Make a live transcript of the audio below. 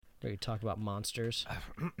where you talk about monsters.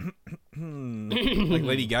 Like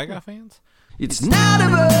Lady Gaga fans? It's not a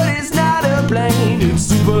bird, it's not a plane,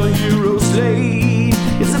 it's Superhero Slate.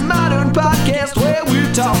 It's a modern podcast where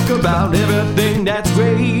we talk about everything that's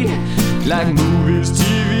great, like movies,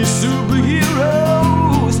 TV,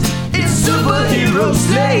 superheroes. It's Superhero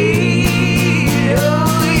Slate.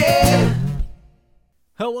 Oh yeah.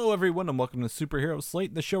 Hello, everyone, and welcome to Superhero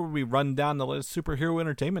Slate, the show where we run down the latest superhero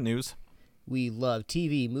entertainment news. We love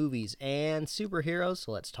TV, movies, and superheroes,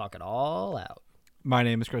 so let's talk it all out. My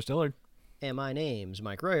name is Chris Dillard. And my name's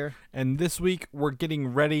Mike Royer. And this week, we're getting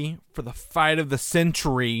ready for the fight of the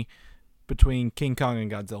century between King Kong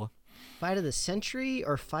and Godzilla. Fight of the century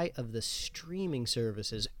or fight of the streaming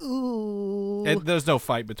services? Ooh. There's no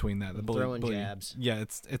fight between that. Throwing jabs. Yeah,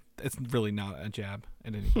 it's really not a jab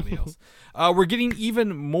at anybody else. We're getting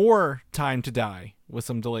even more time to die with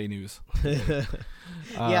some delay news.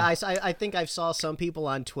 I think I saw some people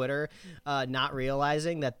on Twitter not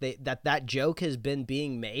realizing that that joke has been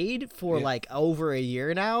being made for like over a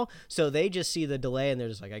year now. So they just see the delay and they're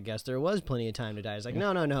just like, I guess there was plenty of time to die. It's like,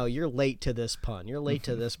 no, you're late to this pun. You're late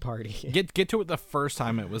to this party. Get to it the first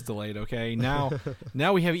time it was delayed, okay? Now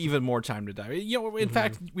we have even more time to die. In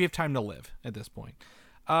fact, we have time to live at this point.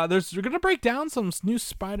 We're going to break down some new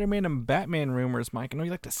Spider-Man and Batman rumors, Mike. I know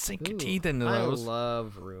you like to sink your teeth into those. I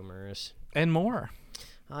love rumors. And more.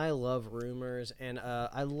 I love rumors, and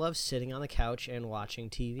I love sitting on the couch and watching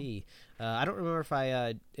TV. I don't remember if I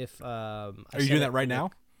Are you doing that right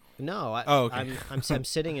now? No. Okay. I'm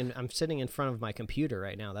sitting in front of my computer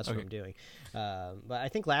right now. That's what I'm doing. But I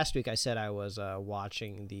think last week I said I was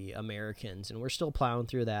watching The Americans, and we're still plowing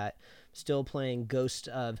through that. Still playing Ghost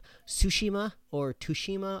of Tsushima or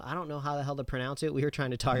Tushima. I don't know how the hell to pronounce it. We were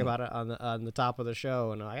trying to talk about it on the top of the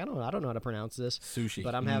show, and I don't know how to pronounce this. Sushi.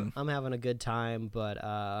 But I'm having a good time.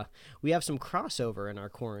 But we have some crossover in our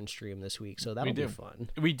Corrin stream this week, so that'll be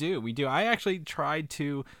fun. We do. I actually tried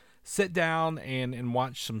to sit down and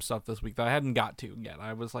watch some stuff this week that I hadn't got to yet.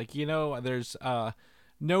 I was like, there's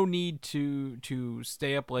no need to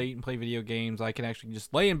stay up late and play video games. I can actually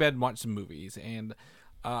just lay in bed and watch some movies. And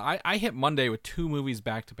I hit Monday with 2 movies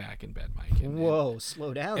back to back in bed, Mike. Whoa,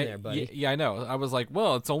 slow down there, buddy. Yeah, I know. I was like,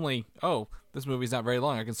 well, it's only, this movie's not very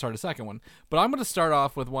long. I can start a second one. But I'm going to start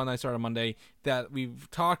off with one I started Monday that we've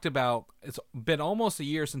talked about. It's been almost a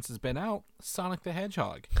year since it's been out. Sonic the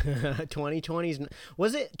Hedgehog. 2020's.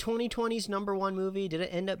 Was it 2020's number one movie? Did it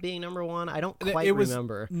end up being number one? I don't quite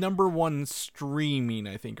remember. It was number one streaming,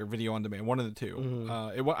 I think, or video on demand. One of the two.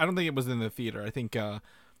 Mm-hmm. I don't think it was in the theater. I think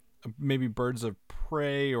maybe Birds of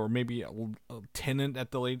Prey or maybe a Tenant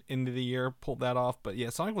at the late end of the year pulled that off. But yeah,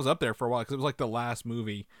 Sonic was up there for a while because it was like the last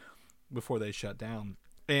movie before they shut down.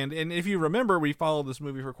 And if you remember, we followed this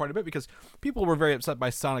movie for quite a bit because people were very upset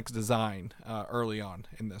by Sonic's design early on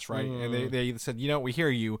in this, right? And they said, we hear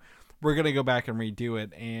you. We're going to go back and redo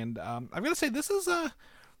it. And I'm going to say this is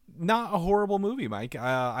not a horrible movie, Mike.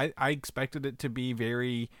 I expected it to be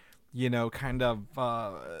very, kind of,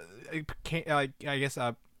 I guess,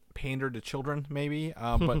 pander to children, maybe.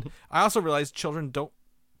 But I also realized children don't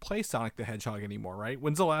play Sonic the Hedgehog anymore, right?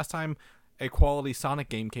 When's the last time a quality Sonic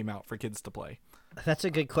game came out for kids to play? That's a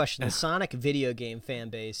good question. The Sonic video game fan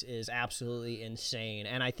base is absolutely insane,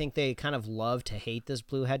 and I think they kind of love to hate this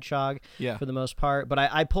blue hedgehog for the most part. But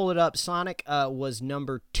I pulled it up. Sonic was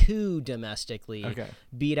number 2 domestically,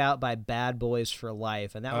 beat out by Bad Boys for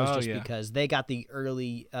Life, and that was because they got the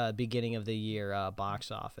early beginning of the year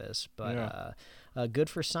box office. But good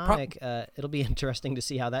for Sonic. It'll be interesting to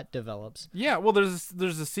see how that develops. Yeah, well, there's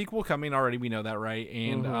a sequel coming already. We know that, right?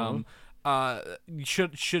 And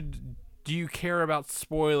do you care about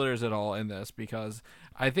spoilers at all in this? Because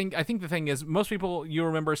I think the thing is, most people, you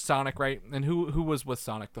remember Sonic, right? And who was with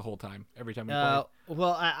Sonic the whole time, every time we played?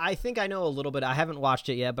 Well, I think I know a little bit. I haven't watched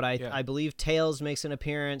it yet, but I believe Tails makes an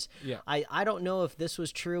appearance. Yeah. I don't know if this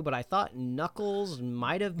was true, but I thought Knuckles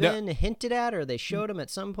might have been hinted at, or they showed him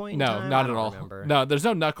at some point in time. No, not at all. Remember. No, there's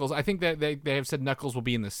no Knuckles. I think that they have said Knuckles will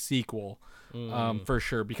be in the sequel. For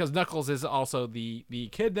sure, because Knuckles is also the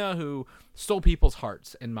echidna who stole people's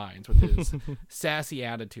hearts and minds with his sassy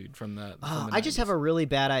attitude from the I just have a really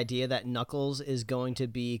bad idea that Knuckles is going to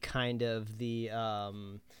be kind of the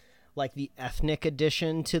like the ethnic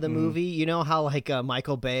addition to the movie. You know how like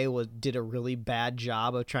Michael Bay did a really bad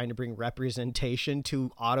job of trying to bring representation to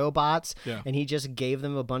Autobots, and he just gave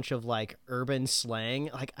them a bunch of like urban slang.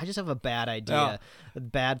 Like I just have a bad idea, a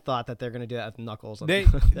bad thought that they're gonna do that with Knuckles. They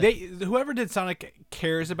whoever did Sonic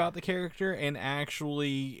cares about the character, and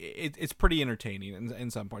actually it's pretty entertaining in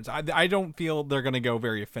some points. I don't feel they're gonna go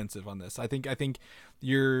very offensive on this. I think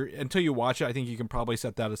until you watch it, I think you can probably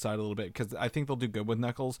set that aside a little bit, because I think they'll do good with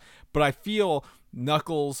Knuckles. But I feel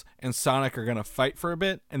Knuckles and Sonic are going to fight for a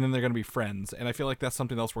bit, and then they're going to be friends. And I feel like that's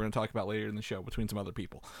something else we're going to talk about later in the show between some other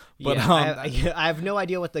people. But I have no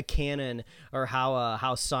idea what the canon or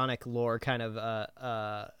how Sonic lore kind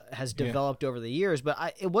of has developed over the years.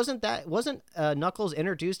 But wasn't Knuckles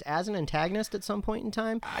introduced as an antagonist at some point in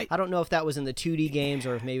time? I don't know if that was in the 2D games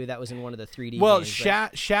or if maybe that was in one of the 3D games. Well,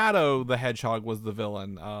 Shadow the Hedgehog was the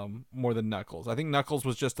villain more than Knuckles. I think Knuckles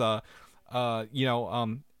was just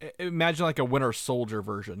imagine like a Winter Soldier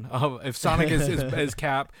version of, if Sonic is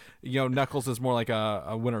Cap, Knuckles is more like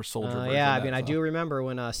a Winter Soldier version. Yeah, I mean, I do remember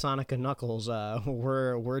when Sonic and Knuckles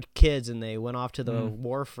were kids and they went off to the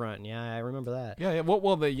war front. Yeah, I remember that. Yeah.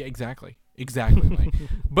 Well, exactly. Mike.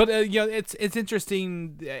 But it's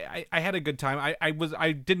interesting. I had a good time.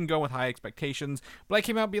 I didn't go with high expectations, but I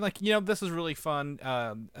came out being like, this is really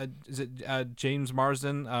fun. Is it James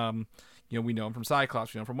Marsden? We know him from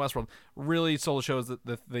Cyclops, from Westworld. Really sort of shows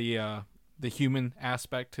the human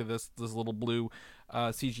aspect to this little blue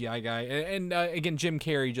CGI guy, and again, Jim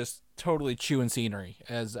Carrey just totally chewing scenery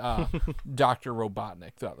as Dr.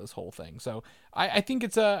 Robotnik throughout this whole thing. So I think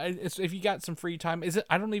it's if you got some free time,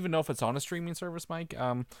 I don't even know if it's on a streaming service, Mike.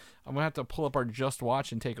 I'm gonna have to pull up our Just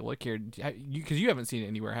Watch and take a look here, because you haven't seen it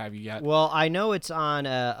anywhere, have you yet? Well, I know it's on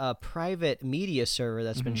a private media server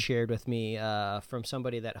that's been shared with me from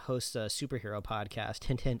somebody that hosts a superhero podcast.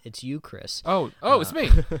 Hint, hint, it's you, Chris. Oh, it's me.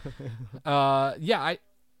 Yeah,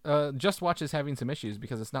 Just Watch is having some issues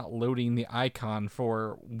because it's not loading the icon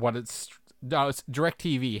for what it's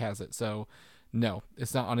DirecTV has it, so no,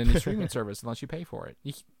 it's not on any streaming service unless you pay for it.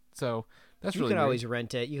 So that's really you can weird. always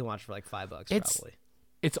rent it. You can watch for like $5 probably.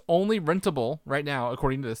 It's only rentable right now,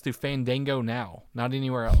 according to this, through Fandango now, not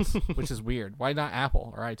anywhere else, which is weird. Why not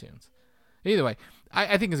Apple or iTunes? Either way,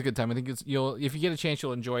 I think it's a good time. I think if you get a chance,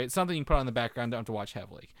 you'll enjoy it. It's something you can put on the background, don't have to watch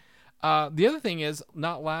heavily. The other thing is,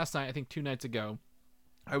 not last night, I think 2 nights ago,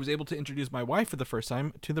 I was able to introduce my wife for the first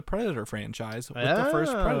time to the Predator franchise with the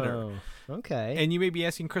first Predator. Okay. And you may be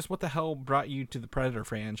asking, Chris, what the hell brought you to the Predator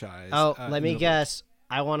franchise? Oh, let me guess.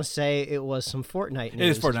 I want to say it was some Fortnite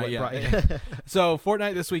news. It is Fortnite, yeah. So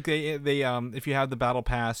Fortnite this week, they if you have the Battle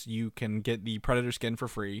Pass, you can get the Predator skin for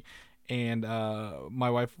free. And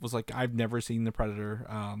my wife was like, I've never seen the Predator.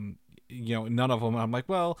 None of them. I'm like,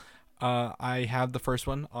 well, I have the first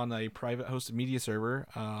one on a private hosted media server,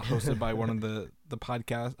 hosted by one of the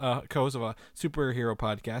podcast co-hosts of a superhero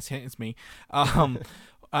podcast. It's me.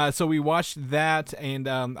 So we watched that, and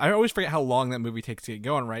I always forget how long that movie takes to get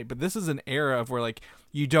going, right? But this is an era of where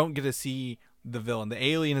you don't get to see the villain. The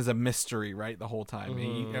alien is a mystery, right, the whole time.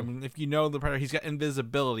 If you know the Predator, he's got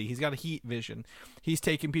invisibility, he's got a heat vision, he's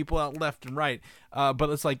taking people out left and right. But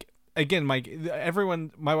it's like, again, my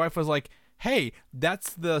wife was like, hey,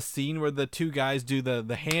 that's the scene where the two guys do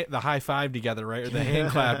the high five together, right, or the hand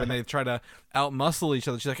clap, and they try to outmuscle each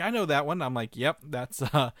other. She's like, I know that one. I'm like, yep, that's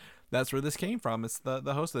where this came from. It's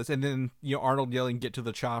the host of this, and then Arnold yelling, "Get to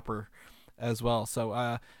the chopper," as well. So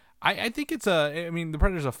I think it's the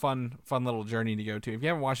Predator's a fun little journey to go to. If you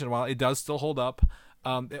haven't watched it in a while, it does still hold up,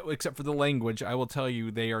 except for the language. I will tell you,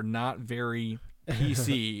 they are not very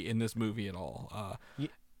PC in this movie at all.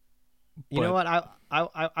 You know what?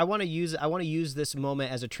 I want to use this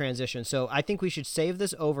moment as a transition. So I think we should save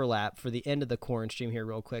this overlap for the end of the Corn stream here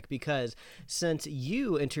real quick, because since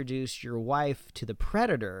you introduced your wife to the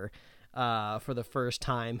Predator for the first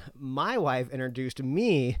time, my wife introduced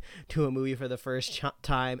me to a movie for the first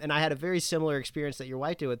time, and I had a very similar experience that your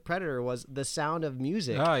wife did with Predator. Was The Sound of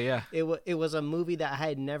Music. Oh yeah. It was a movie that I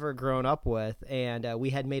had never grown up with, and we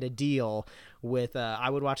had made a deal with I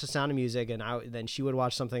would watch The Sound of Music, and then she would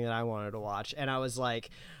watch something that I wanted to watch, and I was like,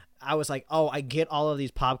 oh, I get all of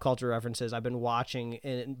these pop culture references I've been watching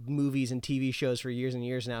in movies and TV shows for years and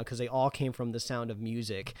years now, because they all came from The Sound of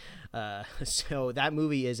Music. So that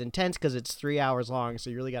movie is intense because it's 3 hours long,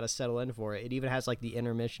 so you really got to settle in for it. It even has the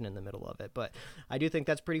intermission in the middle of it. But I do think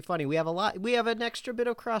that's pretty funny. We have an extra bit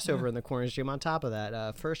of crossover in the Corner Stream on top of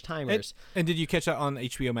that. First timers. And did you catch that on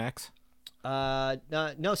HBO Max?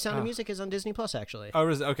 No, Sound of Music is on Disney Plus, actually. Oh,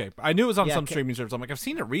 is it? Okay. I knew it was on some streaming service. I'm like, I've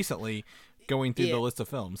seen it recently going through the list of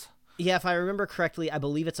films. Yeah, if I remember correctly, I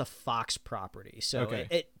believe it's a Fox property, so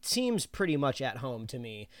it seems pretty much at home to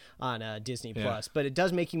me on Disney Plus. But it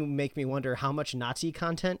does make me wonder how much Nazi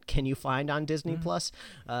content can you find on Disney Plus.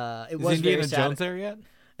 It was Indiana Jones there yet?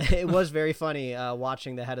 It was very funny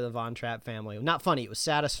watching the head of the Von Trapp family. Not funny, it was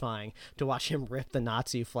satisfying to watch him rip the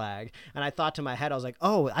Nazi flag. And I thought to my head, I was like,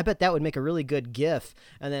 oh, I bet that would make a really good GIF.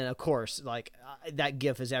 And then, of course, like that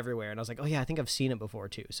GIF is everywhere. And I was like, oh, yeah, I think I've seen it before,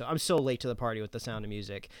 too. So I'm so late to the party with The Sound of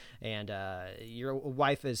Music. And your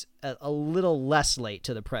wife is a little less late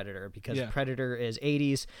to The Predator because Predator is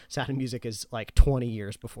 80s. Sound of Music is like 20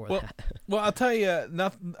 years before that. Well, I'll tell you,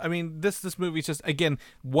 I mean, this movie's just, again,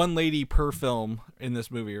 one lady per film in this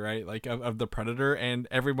movie, right? Like of the Predator, and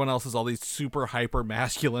everyone else is all these super hyper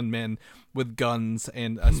masculine men with guns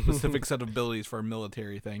and a specific set of abilities for a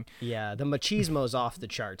military thing. Yeah, the machismo's off the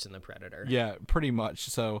charts in the Predator. Yeah, pretty much.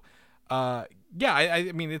 So, I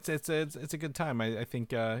mean, it's a good time. I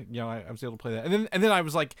think I was able to play that, and then I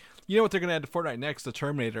was like, you know what they're gonna add to Fortnite next? The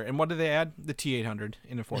Terminator, and what did they add? The T-800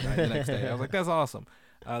 into Fortnite the next day. I was like, that's awesome.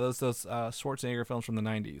 Those Schwarzenegger films from the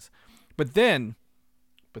 90s, but then,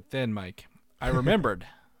 Mike, I remembered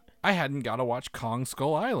I hadn't got to watch Kong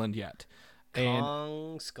Skull Island yet.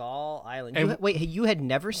 Kong Skull Island. Wait, you had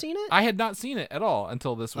never seen it? I had not seen it at all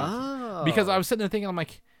until this week. Oh. Because I was sitting there thinking, I'm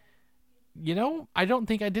like, I don't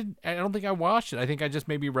think I did. I don't think I watched it. I think I just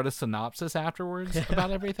maybe read a synopsis afterwards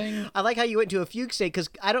about everything. I like how you went to a fugue state because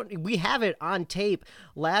we have it on tape.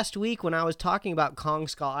 Last week when I was talking about Kong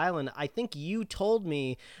Skull Island, I think you told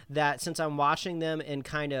me that since I'm watching them in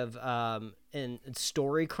kind of in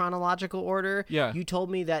story chronological order, you told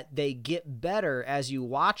me that they get better as you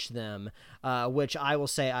watch them, which I will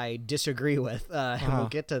say I disagree with, and we'll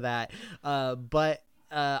get to that. But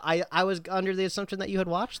I was under the assumption that you had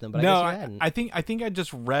watched them, but no, I guess you hadn't. I think I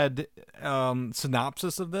just read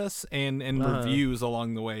synopsis of this and reviews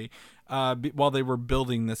along the way while they were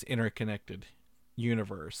building this interconnected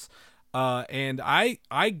universe. And I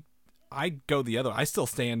go the other. I still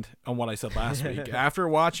stand on what I said last week. After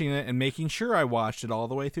watching it and making sure I watched it all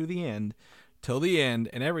the way through the end, till the end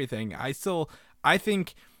and everything, I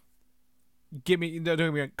think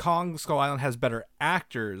Kong Skull Island has better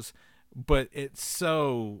actors, but it's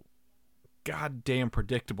so goddamn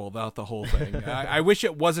predictable about the whole thing. I wish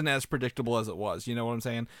it wasn't as predictable as it was. You know what I'm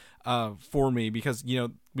saying? For me, because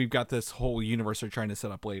we've got this whole universe they're trying to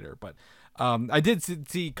set up later. But I did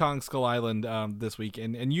see Kong Skull Island this week,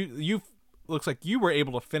 and you looks like you were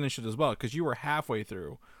able to finish it as well because you were halfway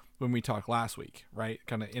through when we talked last week, right?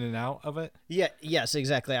 Kind of in and out of it. Yeah. Yes,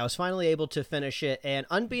 exactly. I was finally able to finish it, and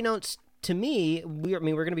unbeknownst to me, we're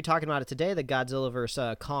going to be talking about it today, the Godzilla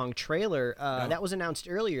vs. Kong trailer. That was announced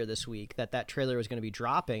earlier this week that trailer was going to be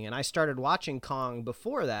dropping, and I started watching Kong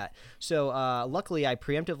before that. So luckily, I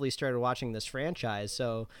preemptively started watching this franchise,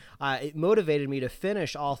 so it motivated me to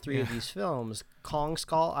finish all three of these films, Kong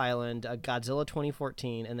Skull Island, Godzilla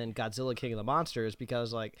 2014, and then Godzilla King of the Monsters,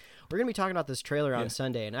 because we're going to be talking about this trailer on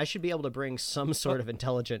Sunday, and I should be able to bring some sort of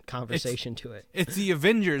intelligent conversation to it. It's the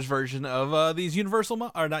Avengers version of these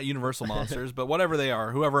not Universal monsters, but whatever they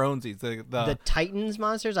are, whoever owns these, the Titans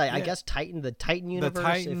monsters. I guess the Titan universe. The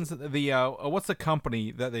Titans. What's the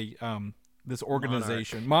company that they this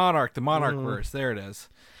organization Monarch, the Monarchverse. There it is.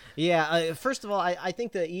 Yeah, first of all, I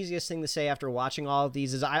think the easiest thing to say after watching all of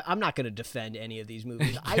these is I'm not going to defend any of these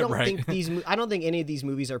movies. I don't think any of these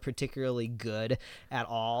movies are particularly good at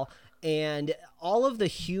all. And all of the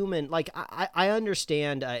human, I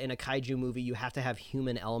understand in a kaiju movie you have to have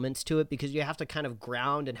human elements to it because you have to kind of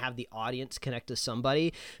ground and have the audience connect to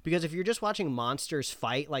somebody. Because if you're just watching monsters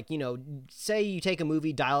fight, say you take a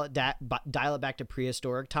movie, dial it back to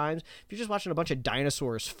prehistoric times. If you're just watching a bunch of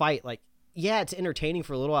dinosaurs fight, it's entertaining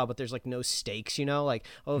for a little while, but there's no stakes,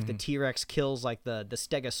 if the T-Rex kills the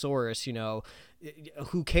Stegosaurus,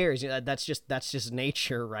 who cares? That's just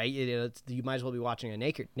nature, right? You might as well be watching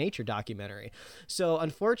a nature documentary. So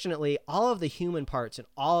unfortunately, all of the human parts in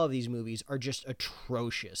all of these movies are just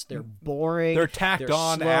atrocious. They're boring. They're tacked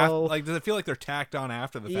on. Does it feel like they're tacked on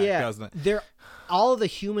after the fact? Doesn't it? All of the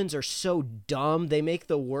humans are so dumb. They make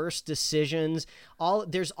the worst decisions.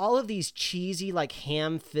 There's all of these cheesy,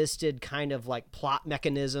 ham-fisted kind of plot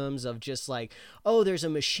mechanisms of just there's a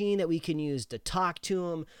machine that we can use to talk to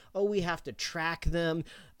them. Oh, we have to track them.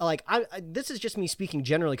 This is just me speaking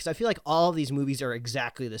generally because I feel like all of these movies are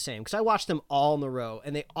exactly the same because I watched them all in a row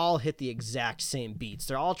and they all hit the exact same beats.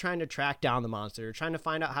 They're all trying to track down the monster. They're trying to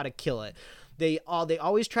find out how to kill it. They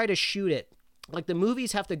always try to shoot it. The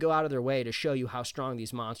movies have to go out of their way to show you how strong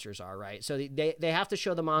these monsters are, right? So they have to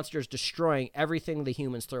show the monsters destroying everything the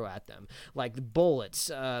humans throw at them, like bullets,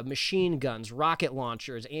 machine guns, rocket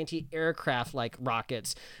launchers, anti-aircraft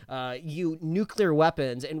rockets, nuclear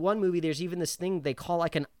weapons. In one movie, there's even this thing they call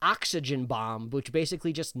an oxygen bomb, which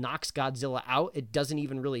basically just knocks Godzilla out. It doesn't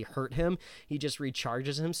even really hurt him. He just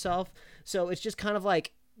recharges himself. So it's just kind of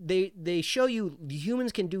they show you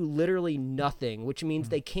humans can do literally nothing, which means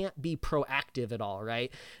they can't be proactive at all,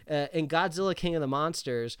 right? In Godzilla King of the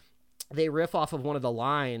Monsters, they riff off of one of the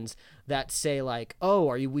lines that say like, "Oh,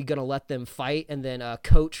 we going to let them fight?" And then a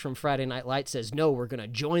coach from Friday Night Lights says, "No, we're going to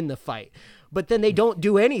join the fight." But then they don't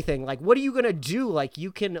do anything. Like, what are you going to do? Like,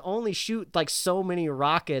 you can only shoot like so many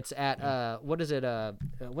rockets at what is it?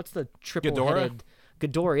 What's the triple-headed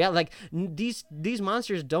Ghidorah? Yeah, like these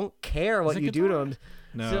monsters don't care what you do to them.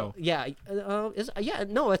 No. So, yeah,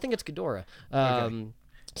 no, I think it's Ghidorah. Okay.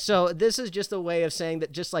 So this is just a way of saying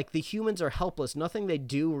that just like the humans are helpless, nothing they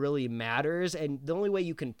do really matters, and the only way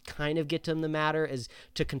you can kind of get them to matter is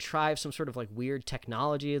to contrive some sort of like weird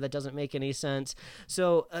technology that doesn't make any sense.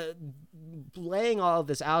 So laying all of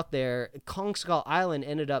this out there, Kong Skull Island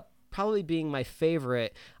ended up probably being my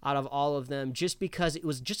favorite out of all of them, just because it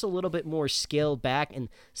was just a little bit more scaled back and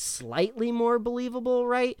slightly more believable,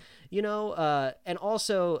 right? And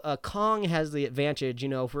also Kong has the advantage,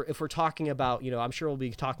 if we're talking about, I'm sure we'll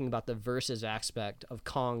be talking about the versus aspect of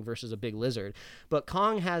Kong versus a big lizard, but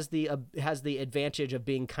Kong has the advantage of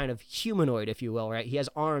being kind of humanoid, if you will, right? He has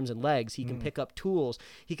arms and legs. He can pick up tools.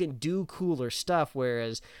 He can do cooler stuff,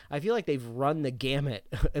 whereas I feel like they've run the gamut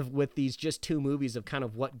with these just 2 movies of kind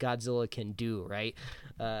of what Godzilla can do, right?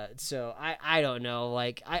 So I don't know.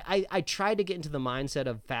 Like I tried to get into the mindset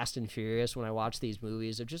of Fast and Furious when I watch these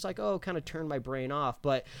movies of just like, kind of turn my brain off.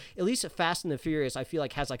 But at least Fast and the Furious, I feel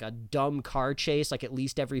like has like a dumb car chase like at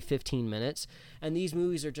least every 15 minutes. And these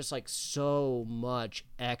movies are just like so much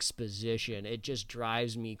exposition. It just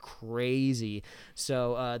drives me crazy.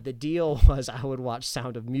 So the deal was I would watch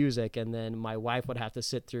Sound of Music, and then my wife would have to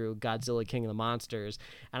sit through Godzilla King of the Monsters.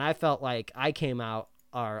 And I felt like I came out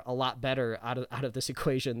are a lot better out of this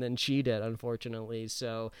equation than she did, unfortunately.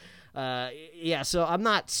 So so I'm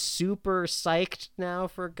not super psyched now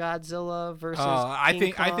for Godzilla versus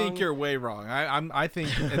King Kong. I think you're way wrong. I think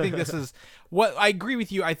this is what I agree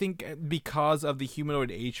with you. I think because of the humanoid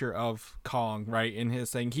nature of Kong, right, in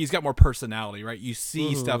his thing, he's got more personality, right? You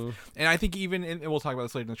see stuff, and I think even and we'll talk about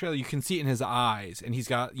this later in the trailer, you can see it in his eyes, and he's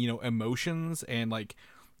got emotions, and like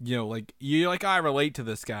I relate to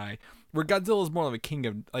this guy. Where Godzilla is more of a king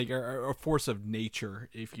of like a force of nature,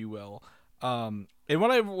 if you will. And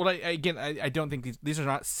I don't think these are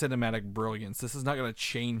not cinematic brilliance. This is not going to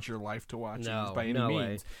change your life to watch these by any means.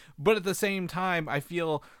 Way. But at the same time, I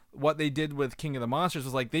feel what they did with King of the Monsters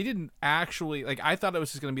was like they didn't actually like. I thought it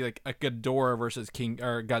was just going to be like a Ghidorah versus King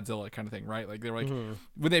or Godzilla kind of thing, right? Like they were like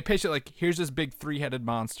when they pitched it, like here's this big 3-headed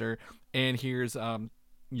monster, and here's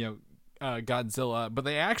Godzilla, but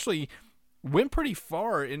they actually went pretty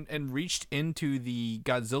far and reached into the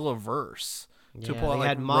Godzilla verse to pull out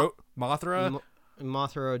like Mothra,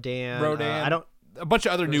 Rodan. A bunch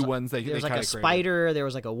of other new ones. There was like a spider. There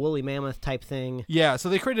was like a woolly mammoth type thing. Yeah, so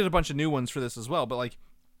they created a bunch of new ones for this as well. But like,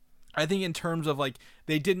 I think in terms of like,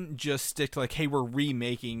 they didn't just stick to like, hey, we're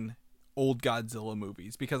remaking old Godzilla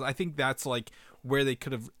movies, because I think that's like where they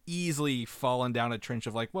could have easily fallen down a trench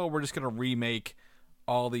of like, well, we're just gonna remake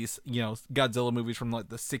all these Godzilla movies from like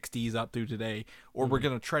the 60s up through today, or we're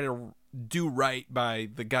gonna try to do right by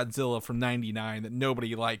the Godzilla from '99 that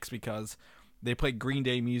nobody likes because they played Green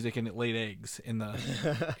Day music and it laid eggs in New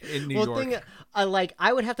York.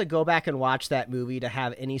 I would have to go back and watch that movie to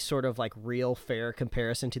have any sort of like real fair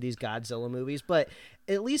comparison to these Godzilla movies, but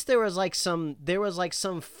at least there was some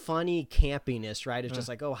funny campiness, right? It's just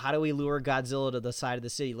like, oh, how do we lure Godzilla to the side of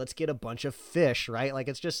the city? Let's get a bunch of fish, right? Like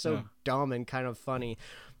it's just so dumb and kind of funny.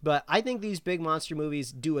 But I think these big monster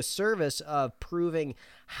movies do a service of proving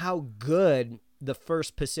how good the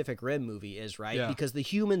first Pacific Rim movie is, right? Yeah. Because the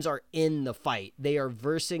humans are in the fight. They are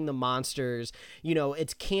versing the monsters.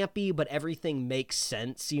 It's campy, but everything makes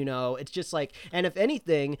sense, It's just like, and if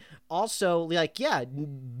anything, also, like,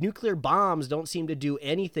 nuclear bombs don't seem to do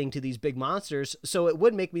anything to these big monsters, so it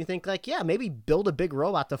would make me think, like, maybe build a big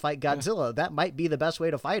robot to fight Godzilla. Yeah. That might be the best way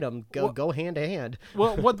to fight him. Go hand to hand.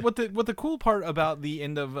 Well, what the cool part about the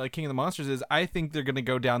end of King of the Monsters is I think they're going to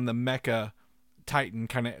go down the mecha Titan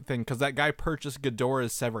kind of thing, because that guy purchased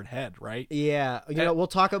Ghidorah's severed head, right? Yeah, we'll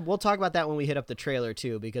talk about that when we hit up the trailer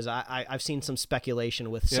too, because I've seen some speculation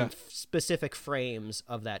with some specific frames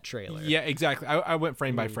of that trailer. Yeah, exactly. I went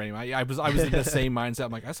frame by frame. I was in the same mindset.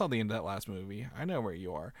 I'm like, I saw the end of that last movie. I know where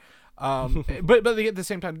you are. But at the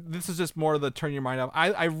same time, this is just more of the turn your mind off.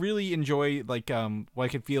 I really enjoy like what I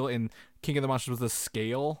could feel in King of the Monsters was the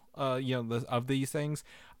scale of these things.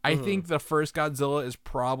 I think the first Godzilla is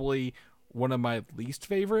probably one of my least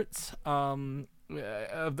favorites of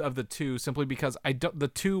the two, simply because the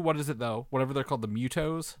two, what is it though? Whatever they're called, the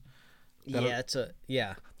Mutos.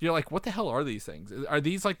 You're like, what the hell are these things? Are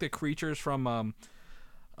these like the creatures from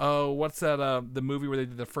Oh, what's that? The movie where they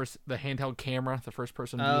did the handheld camera, the first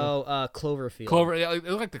person view. Oh, Cloverfield. It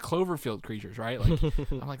looked like the Cloverfield creatures, right? Like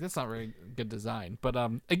I'm like, that's not very good design. But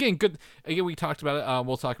again, good. Again, we talked about it.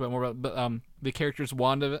 We'll talk about more about. But the characters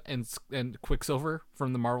Wanda and Quicksilver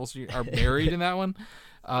from the Marvels are buried in that one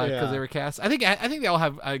because they were cast. I think they all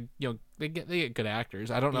have they get good actors.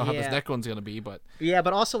 I don't know how this next one's gonna be, but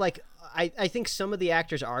but also like. I think some of the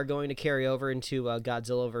actors are going to carry over into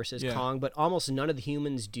Godzilla versus Kong, but almost none of the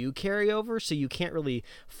humans do carry over, so you can't really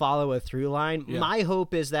follow a through line. Yeah. My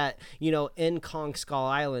hope is that, in Kong Skull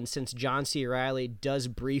Island, since John C. Reilly does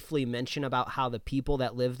briefly mention about how the people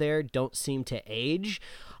that live there don't seem to age,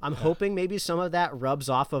 I'm hoping maybe some of that rubs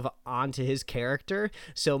off onto his character,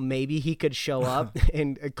 so maybe he could show up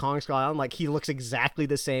in Kong Skull Island. Like, he looks exactly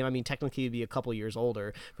the same. I mean, technically he'd be a couple years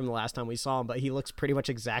older from the last time we saw him, but he looks pretty much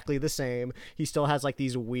exactly the same. He still has like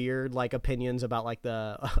these weird like opinions about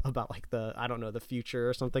the I don't know, the future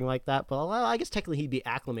or something like that. But I guess technically he'd be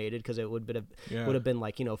acclimated because it would have been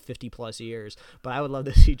like 50 plus years. But I would love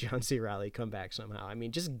to see John C. Reilly come back somehow. I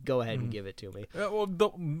mean, just go ahead and give it to me.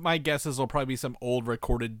 My guess is there'll probably be some old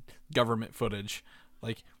recorded government footage,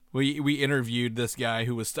 like we interviewed this guy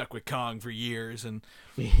who was stuck with Kong for years, and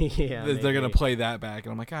they're gonna play that back,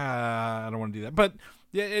 and I'm like, I don't want to do that. But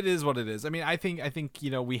yeah, it is what it is. I mean, I think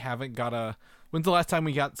we haven't got when's the last time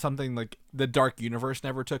we got something like the Dark Universe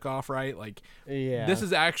never took off, right? Like, this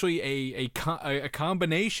is actually a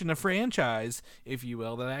combination of franchise, if you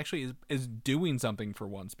will, that actually is doing something for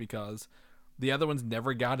once, because the other ones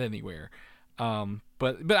never got anywhere.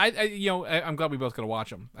 But I'm glad we both got to watch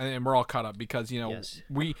them, and we're all caught up because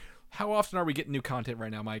how often are we getting new content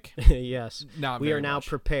right now, Mike? Yes, we are now much.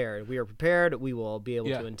 Prepared. We are prepared. We will be able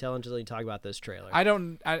to intelligently talk about this trailer.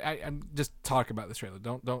 I'm just talk about this trailer.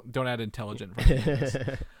 Don't add intelligent.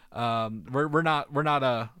 We're not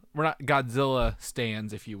Godzilla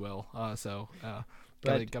stans, if you will. Gotta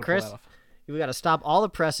Chris, pull that off. We got to stop all the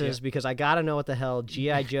presses because I got to know what the hell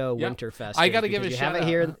G.I. Joe Winterfest is. I got to give a shout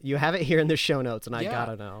out. You have it here in the show notes, and I got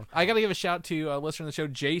to know. I got to give a shout to a listener of the show,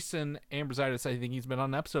 Jason Ambrositis. I think he's been on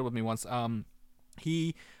an episode with me once.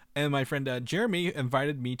 He and my friend Jeremy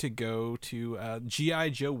invited me to go to G.I.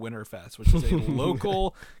 Joe Winterfest, which is a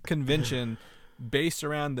local convention based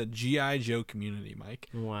around the G.I. Joe community, Mike.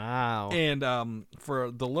 Wow. And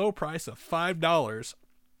for the low price of $5,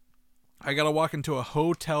 I got to walk into a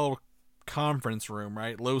hotel conference room,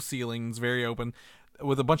 right? Low ceilings, very open,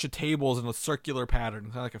 with a bunch of tables in a circular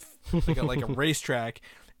pattern, like a racetrack.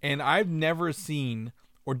 And I've never seen,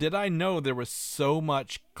 or did I know there was so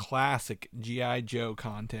much classic G.I. Joe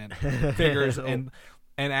content, figures and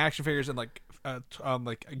action figures, and like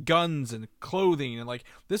guns and clothing, and like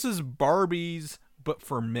this is Barbie's but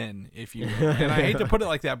for men, if you will. And I hate to put it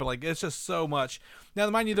like that, but like it's just so much. Now,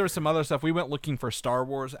 mind you, there was some other stuff. We went looking for Star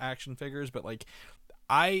Wars action figures, but like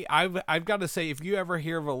I've got to say, if you ever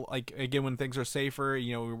hear of again, when things are safer,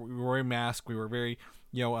 we were wearing masks, we were very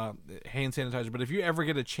hand sanitizer. But if you ever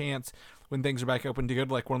get a chance when things are back open to go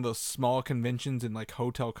to like one of those small conventions in like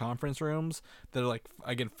hotel conference rooms that are like,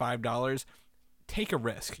 again, $5, take a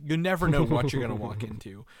risk. You never know what you're gonna walk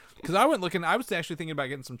into. Because I was actually thinking about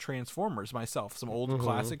getting some Transformers myself, some old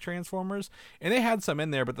classic Transformers, and they had some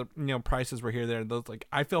in there, but the prices were here, there, and those, like,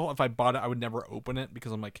 I feel if I bought it, I would never open it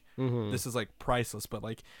because I'm like, this is like priceless. But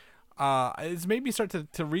like, it's made me start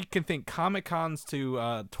to rethink Comic Cons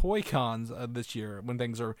to Toy Cons this year when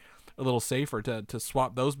things are a little safer to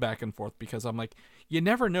swap those back and forth, because I'm like, you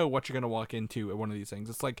never know what you're gonna walk into at one of these things.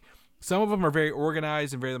 It's like some of them are very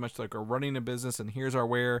organized and very much like are running a business, and here's our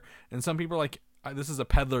wear, and some people are like, this is a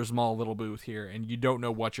peddler's mall little booth here, and you don't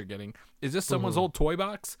know what you're getting. Is this someone's old toy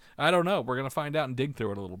box? I don't know. We're gonna find out and dig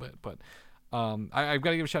through it a little bit. But I've got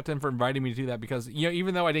to give a shout to him for inviting me to do that, because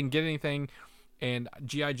even though I didn't get anything, and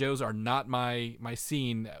G.I. Joes are not my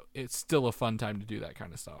scene, it's still a fun time to do that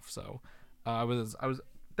kind of stuff. So I was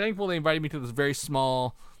thankful they invited me to this very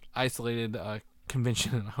small, isolated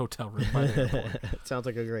convention in a hotel room by the airport. Sounds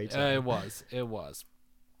like a great time. It was.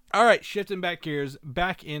 All right, shifting back gears,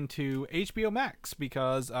 back into HBO Max,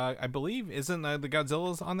 because I believe isn't the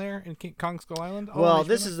Godzillas on there in Kong Skull Island? Well,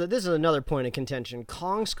 this is another point of contention.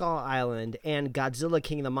 Kong Skull Island and Godzilla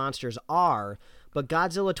King of the Monsters are, but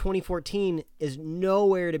Godzilla 2014 is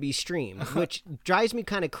nowhere to be streamed, which drives me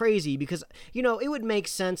kind of crazy, because, it would make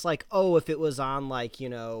sense, like, if it was on, like,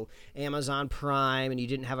 Amazon Prime and you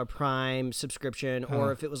didn't have a Prime subscription,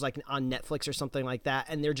 or if it was, like, on Netflix or something like that,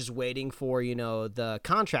 and they're just waiting for, the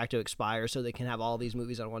contract to expire so they can have all these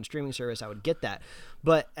movies on one streaming service, I would get that.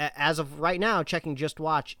 But as of right now, checking Just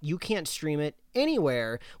Watch, you can't stream it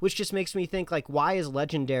anywhere, which just makes me think, like, why is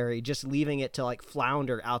Legendary just leaving it to like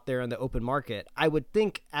flounder out there in the open market? I would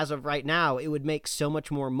think as of right now it would make so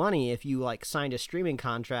much more money if you like signed a streaming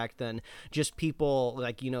contract than just people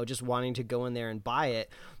like, you know, just wanting to go in there and buy it.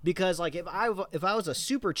 Because like if I was a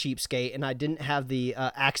super cheapskate and I didn't have the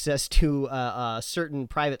access to a certain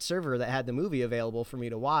private server that had the movie available for me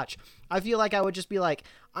to watch, I feel like I would just be like,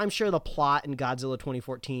 I'm sure the plot in Godzilla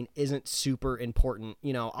 2014 isn't super important.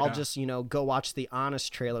 You know, I'll just, you know, go watch the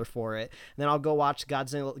honest trailer for it. And then I'll go watch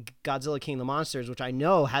Godzilla King of the Monsters, which I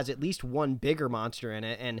know has at least one bigger monster in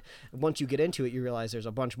it. And once you get into it, you realize there's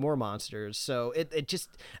a bunch more monsters. So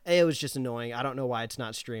it was just annoying. I don't know why it's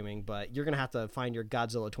not streaming, but you're going to have to find your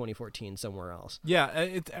Godzilla 2014 somewhere else. Yeah,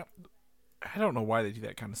 I don't know why they do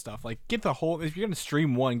that kind of stuff. Like, get the whole, if you're going to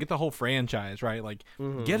stream one, get the whole franchise, right? Like,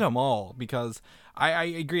 get them all, because I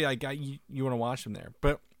agree, like, you want to watch them there.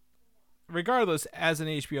 But regardless, as an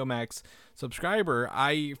HBO Max subscriber,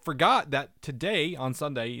 I forgot that today, on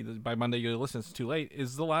Sunday, by Monday you'll listen, it's too late,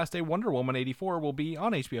 is the last day Wonder Woman 84 will be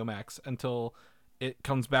on HBO Max until it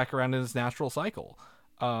comes back around in its natural cycle.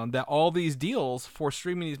 That all these deals for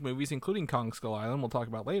streaming these movies, including Kong Skull Island, we'll talk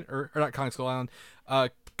about later, or not Kong Skull Island,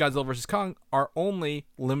 Godzilla vs. Kong, are only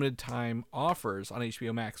limited time offers on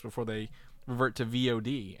HBO Max before they revert to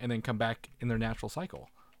VOD and then come back in their natural cycle.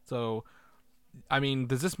 So, I mean,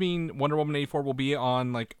 does this mean Wonder Woman 84 will be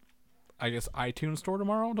on, like, I guess, iTunes Store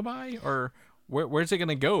tomorrow to buy? Or where's it going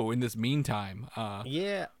to go in this meantime?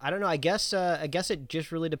 Yeah, I don't know. I guess it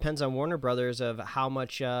just really depends on Warner Brothers of how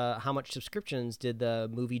much subscriptions did the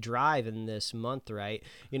movie drive in this month, right?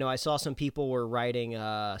 You know, I saw some people were writing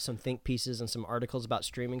some think pieces and some articles about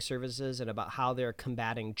streaming services and about how they're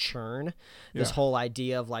combating churn. This whole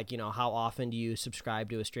idea of, like, you know, how often do you subscribe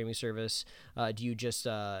to a streaming service? Do you just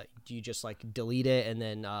like delete it and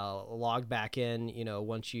then log back in, you know,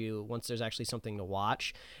 once there's actually something to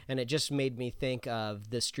watch? And it just made me think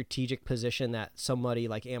of the strategic position that somebody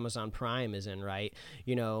like Amazon Prime is in, right?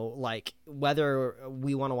 You know, like, whether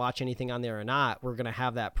we want to watch anything on there or not, we're going to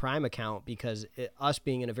have that Prime account, because us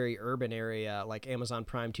being in a very urban area, like Amazon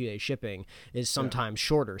Prime 2-day shipping is sometimes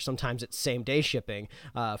shorter. Sometimes it's same day shipping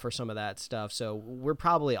for some of that stuff. So we're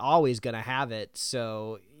probably always going to have it.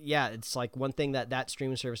 So yeah, it's like one thing that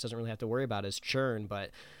streaming service doesn't really have to worry about is churn.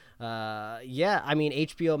 But yeah, I mean,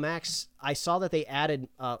 HBO Max, I saw that they added,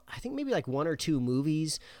 I think maybe like one or two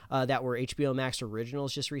movies that were HBO Max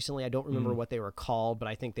originals just recently. I don't remember what they were called, but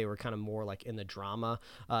I think they were kind of more like in the drama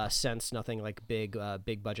sense, nothing like big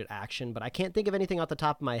budget action. But I can't think of anything off the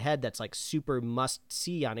top of my head that's like super must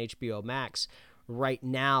see on HBO Max right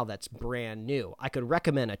now that's brand new. I could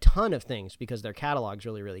recommend a ton of things because their catalog's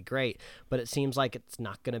really, really great, but it seems like it's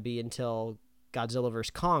not going to be until Godzilla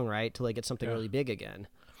vs. Kong, right, till they get something really big again.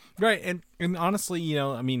 Right, and honestly, you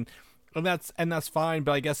know, I mean, that's fine,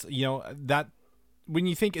 but I guess, you know, that when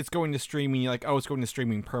you think it's going to streaming, you're like, oh, it's going to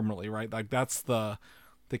streaming permanently, right? Like, that's the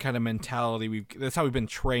kind of mentality that's how we've been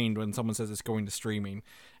trained when someone says it's going to streaming,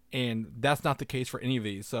 and that's not the case for any of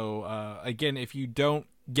these. So again, if you don't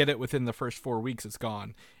get it within the first 4 weeks, it's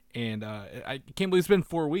gone. And I can't believe it's been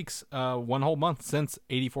 4 weeks, one whole month since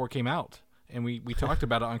 84 came out, and we talked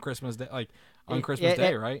about it on Christmas Day, like on Christmas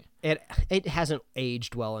Day, right? It hasn't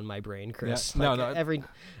aged well in my brain, Chris. Yeah. Like,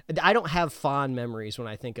 I don't have fond memories when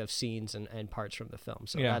I think of scenes and parts from the film,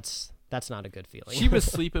 so that's not a good feeling. She was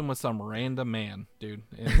sleeping with some random man, dude.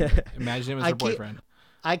 And imagine him as her boyfriend.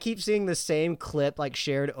 I keep seeing the same clip like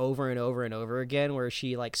shared over and over and over again, where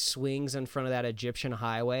she like swings in front of that Egyptian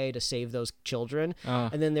highway to save those children,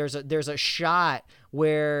 and then there's a shot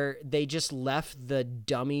where they just left the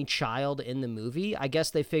dummy child in the movie. I guess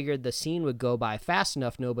they figured the scene would go by fast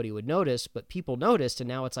enough nobody would notice, but people noticed, and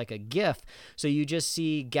now it's like a GIF. So you just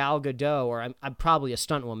see Gal Gadot, or I'm probably a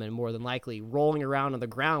stunt woman more than likely, rolling around on the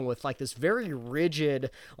ground with like this very rigid,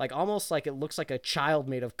 like almost like it looks like a child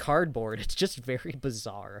made of cardboard. It's just very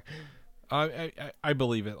bizarre. I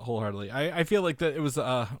believe it wholeheartedly. I feel like that it was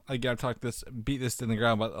again, I've beat this in the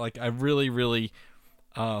ground, but like I really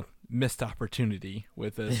missed opportunity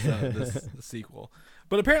with this sequel.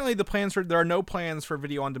 But apparently there are no plans for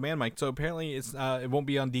video on demand, Mike. So apparently it won't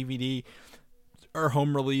be on DVD or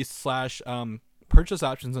home release / purchase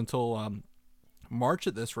options until March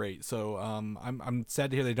at this rate. So I'm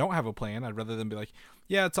sad to hear they don't have a plan. I'd rather than be like,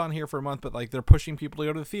 yeah, it's on here for a month, but like they're pushing people to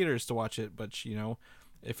go to the theaters to watch it. But you know,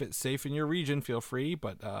 if it's safe in your region, feel free.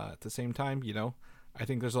 But at the same time, you know, I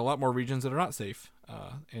think there's a lot more regions that are not safe,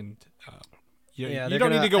 you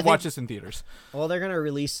don't need to go watch this in theaters. Well, they're going to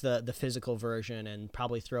release the physical version and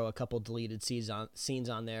probably throw a couple deleted scenes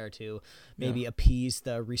on there to maybe appease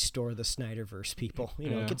the Restore the Snyderverse people. You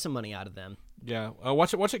know, get some money out of them. Yeah,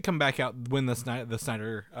 watch it come back out when the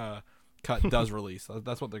Snyder cut does release.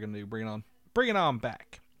 That's what they're gonna do. Bring it on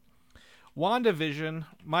back. WandaVision,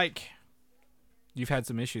 Mike. You've had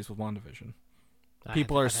some issues with WandaVision.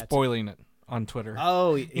 People are spoiling it on Twitter.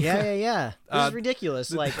 Oh yeah. This is ridiculous.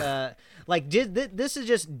 This is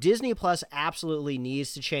just Disney Plus absolutely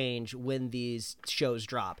needs to change when these shows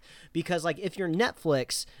drop, because like if you're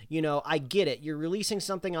Netflix, I get it. You're releasing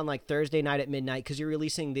something on like Thursday night at midnight because you're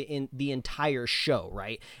releasing the entire show,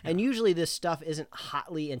 right? Yeah. And usually this stuff isn't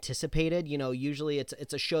hotly anticipated. Usually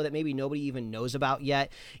it's a show that maybe nobody even knows about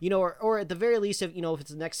yet. Or at the very least, if it's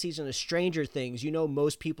the next season of Stranger Things,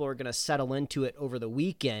 most people are gonna settle into it over the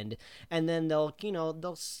weekend, and then they'll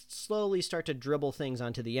slowly start to dribble things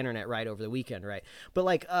onto the internet right over the weekend, right? But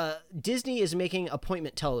like Disney is making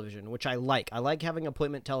appointment television, which I like. I like having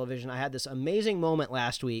appointment television. I had this amazing moment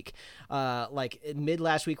last week, mid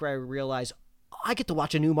last week, where I realized I get to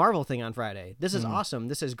watch a new Marvel thing on Friday. This is awesome.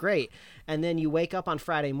 This is great. And then you wake up on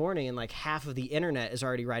Friday morning and like half of the internet is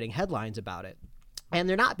already writing headlines about it. And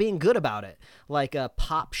they're not being good about it. Like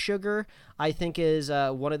Pop Sugar, I think, is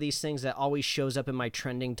one of these things that always shows up in my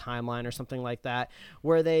trending timeline or something like that,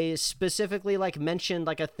 where they specifically like mentioned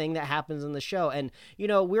like a thing that happens in the show. And,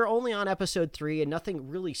 we're only on episode 3 and nothing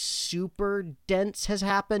really super dense has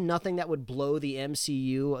happened. Nothing that would blow the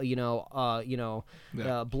MCU,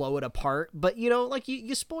 blow it apart. But,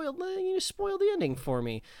 you spoiled the ending for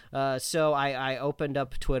me. So I opened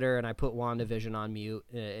up Twitter and I put WandaVision on mute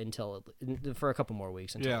for a couple more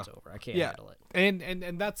weeks until it's over. I can't handle it.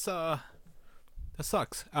 And that's that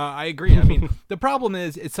sucks. I agree. I mean, the problem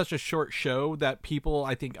is it's such a short show that people,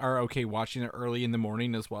 I think, are okay watching it early in the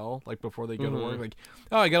morning as well, like before they go to work. Like,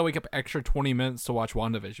 I gotta wake up extra 20 minutes to watch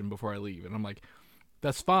WandaVision before I leave, and I'm like,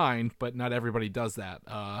 that's fine, but not everybody does that.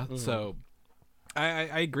 So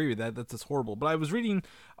I agree with that. That's just horrible. But I was reading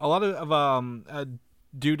a lot of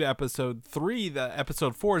due to episode 3, the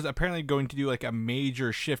episode 4 is apparently going to do like a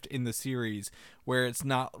major shift in the series where it's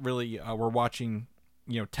not really we're watching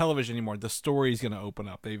television anymore. The story's going to open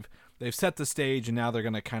up. They've set the stage, and now they're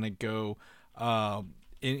going to kind of go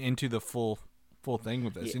into the full thing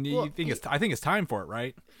with this. And I think it's time for it,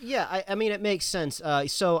 right? Yeah, I mean, it makes sense.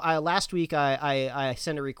 So last week I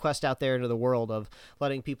sent a request out there into the world of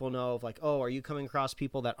letting people know of like, oh, are you coming across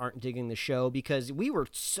people that aren't digging the show? Because we were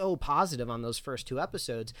so positive on those first 2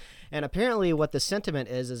 episodes. And apparently what the sentiment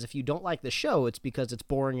is if you don't like the show, it's because it's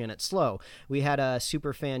boring and it's slow. We had a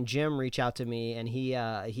super fan, Jim, reach out to me, and he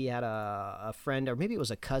had a friend, or maybe it was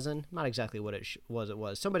a cousin, not exactly what it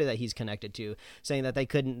was, somebody that he's connected to, saying that they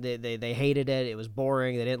hated it. It was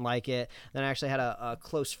boring. They didn't like it. Then I actually had a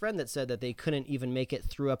close friend that said that they couldn't even make it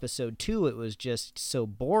through episode 2. It was just so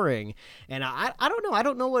boring. And I don't know. I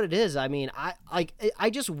don't know what it is. I mean, I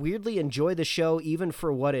just weirdly enjoy the show even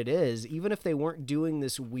for what it is. Even if they weren't doing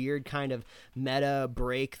this weird kind of meta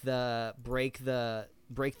break the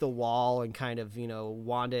wall and kind of,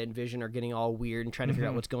 Wanda and Vision are getting all weird and trying to figure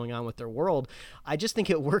out what's going on with their world. I just think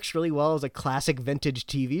it works really well as a classic vintage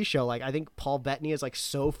TV show. Like, I think Paul Bettany is like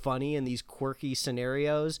so funny in these quirky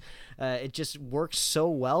scenarios. It just works so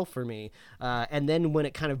well for me. And then when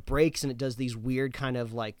it kind of breaks and it does these weird kind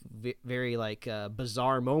of like very like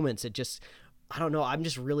bizarre moments, it just, I don't know. I'm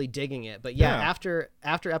just really digging it. But yeah, after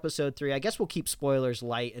episode 3, I guess we'll keep spoilers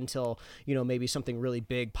light until, maybe something really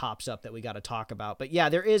big pops up that we got to talk about. But yeah,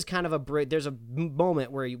 there is kind of there's a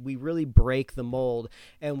moment where we really break the mold,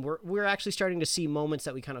 and we're actually starting to see moments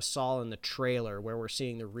that we kind of saw in the trailer where we're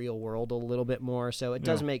seeing the real world a little bit more. So it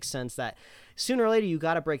does make sense that sooner or later you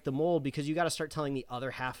got to break the mold, because you got to start telling the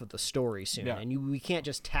other half of the story soon. Yeah. And we can't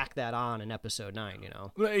just tack that on in episode 9,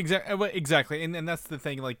 Exactly. And that's the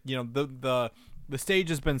thing, like, the stage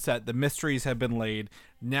has been set, the mysteries have been laid.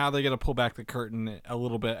 Now they're going to pull back the curtain a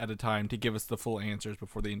little bit at a time to give us the full answers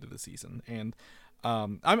before the end of the season. And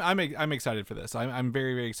I'm excited for this. I'm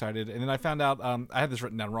very, very excited. And then I found out, I had this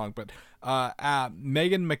written down wrong, but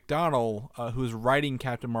Megan McDonnell, who's writing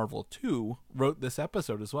Captain Marvel 2, wrote this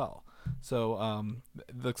episode as well. So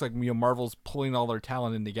it looks like Marvel's pulling all their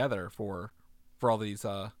talent in together for all these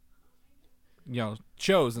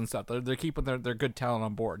shows and stuff. They're keeping their good talent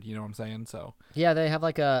on board. You know what I'm saying? So yeah, they have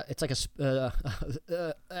at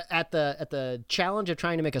the challenge of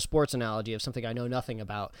trying to make a sports analogy of something I know nothing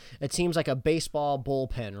about. It seems like a baseball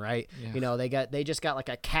bullpen, right? Yeah. They just got like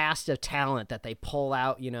a cast of talent that they pull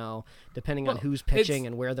out, depending on who's pitching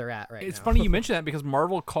and where they're at right now. It's funny you mention that, because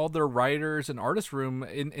Marvel called their writers and artist room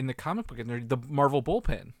in the comic book, and they're the Marvel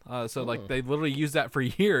bullpen. Like they literally used that for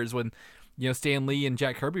years when Stan Lee and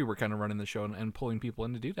Jack Kirby were kind of running the show and pulling people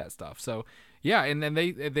in to do that stuff. So yeah, and then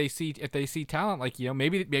they see, if they see talent, like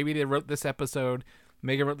maybe they wrote this episode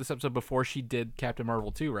Megan wrote this episode before she did Captain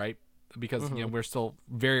Marvel 2, right? Because we're still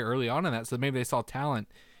very early on in that, so maybe they saw talent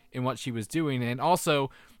in what she was doing. And also,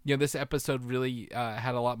 this episode really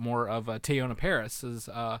had a lot more of Teyonah Parris's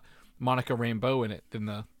Monica Rambeau in it than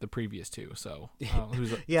the previous two. So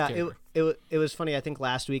who's it was funny. I think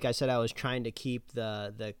last week I said I was trying to keep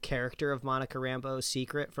the character of Monica Rambeau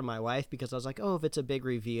secret from my wife because I was like, oh, if it's a big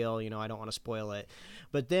reveal, I don't want to spoil it.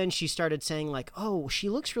 But then she started saying like, oh, she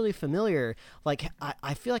looks really familiar. Like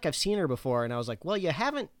I feel like I've seen her before. And I was like, well, you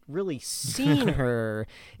haven't really seen her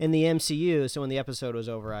in the MCU. So when the episode was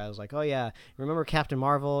over, I was like, oh yeah, remember Captain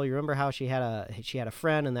Marvel? You remember how she had a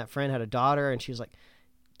friend and that friend had a daughter? And she was like,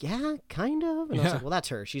 yeah, kind of. And I was like, well, that's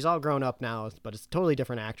her. She's all grown up now, but it's a totally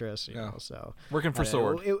different actress. You know, so working for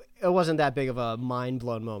Sword. It wasn't that big of a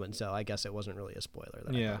mind-blown moment, so I guess it wasn't really a spoiler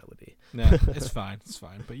that I thought it would be. No, it's fine. It's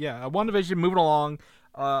fine. But yeah, WandaVision, moving along.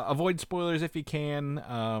 Avoid spoilers if you can.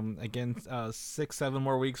 Again, 6-7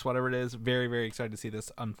 more weeks, whatever it is. Very, very excited to see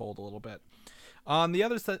this unfold a little bit. On the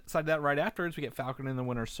other side of that, right afterwards, we get Falcon and the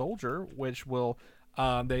Winter Soldier, which will,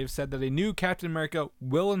 they've said that a new Captain America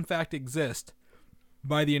will in fact exist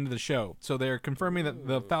by the end of the show. So they're confirming that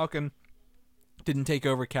the Falcon didn't take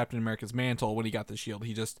over Captain America's mantle when he got the shield.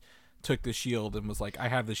 He just took the shield and was like, I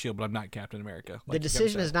have the shield, but I'm not Captain America. The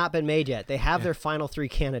decision has not been made yet. They have their final 3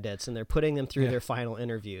 candidates, and they're putting them through their final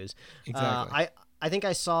interviews. Exactly. I think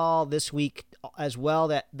I saw this week as well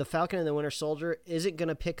that the Falcon and the Winter Soldier isn't going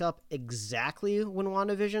to pick up exactly when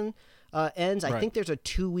WandaVision ends. I think there's a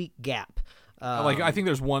 2-week gap. I think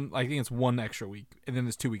there's one. I think it's 1 extra week, and then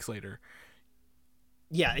it's 2 weeks later.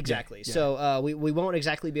 Yeah, exactly. Yeah. So we won't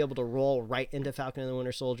exactly be able to roll right into Falcon and the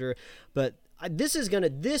Winter Soldier, but this is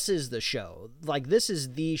the show. Like, this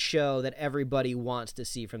is the show that everybody wants to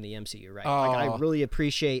see from the MCU, right? Like, I really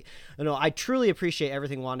appreciate, I truly appreciate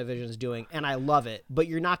everything WandaVision is doing, and I love it. But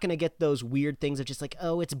you're not going to get those weird things of just like,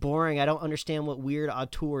 oh, it's boring. I don't understand what weird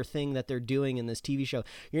auteur thing that they're doing in this TV show.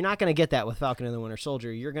 You're not going to get that with Falcon and the Winter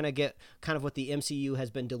Soldier. You're going to get kind of what the MCU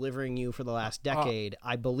has been delivering you for the last decade,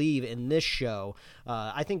 I believe, in this show.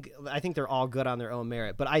 I think they're all good on their own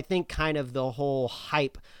merit, but I think kind of the whole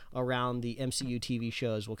hype around the MCU TV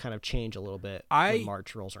shows will kind of change a little bit when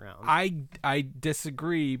March rolls around. I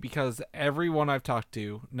disagree, because everyone I've talked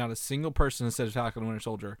to, not a single person has said Falcon and Winter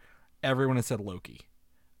Soldier. Everyone has said Loki.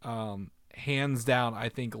 Hands down, I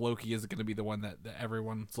think Loki is going to be the one that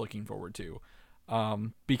everyone's looking forward to,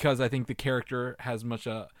 because I think the character has much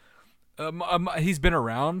he's been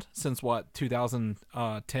around since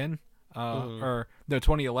 2010 or no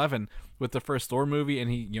 2011 with the first Thor movie,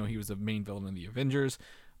 and he was a main villain in the Avengers.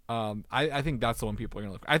 I think that's the one people are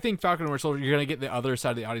gonna look for. I think Falcon and Winter Soldier, you're gonna get the other side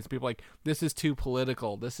of the audience. People like, this is too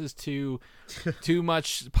political. This is too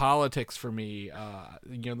much politics for me.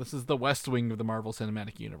 This is the West Wing of the Marvel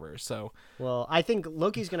Cinematic Universe. So, well, I think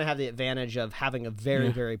Loki's gonna have the advantage of having a very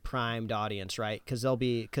very primed audience, right? Because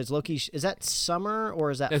Loki, is that summer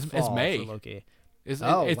or is that fall it's May for Loki? It's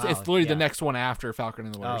literally the next one after Falcon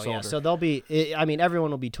and the Winter Soldier. Yeah. So they'll be.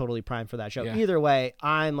 Everyone will be totally primed for that show. Yeah. Either way,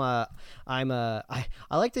 I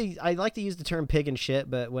like to use the term pig and shit,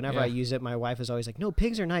 but whenever I use it, my wife is always like, "No,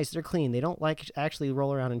 pigs are nice. They're clean. They don't like actually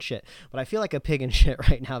roll around and shit." But I feel like a pig and shit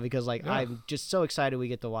right now because I'm just so excited we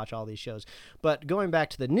get to watch all these shows. But going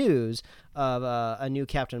back to the news of a new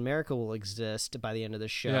Captain America will exist by the end of the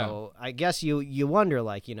show. Yeah. I guess you wonder,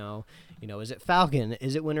 like, is it Falcon?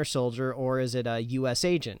 Is it Winter Soldier? Or is it a U.S.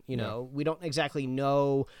 agent? We don't exactly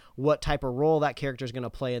know what type of role that character is going to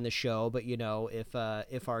play in the show. But,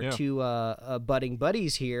 if our two budding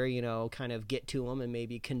buddies here, kind of get to him and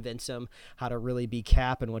maybe convince him how to really be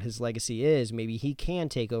Cap and what his legacy is, maybe he can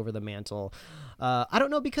take over the mantle. I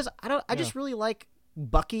don't know, because I just really like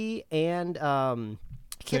Bucky and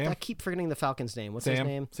I keep forgetting the Falcon's name. What's his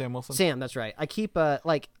name? Sam Wilson. Sam, that's right. I keep I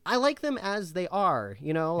like them as they are,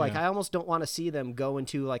 I almost don't want to see them go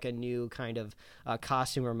into like a new kind of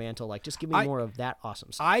costume or mantle. Like, just give me more of that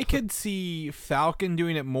awesome stuff. I could see Falcon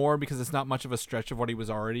doing it more because it's not much of a stretch of what he was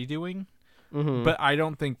already doing. Mm-hmm. But I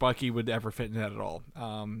don't think Bucky would ever fit in that at all.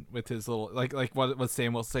 With his little like what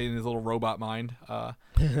Sam will say in his little robot mind,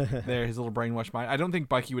 his little brainwash mind. I don't think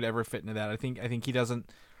Bucky would ever fit into that. I think he doesn't.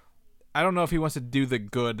 I don't know if he wants to do the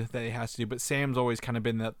good that he has to do, but Sam's always kind of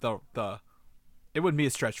been the it wouldn't be a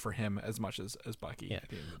stretch for him as much as Bucky. Yeah. At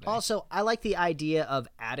the end of the day. Also, I like the idea of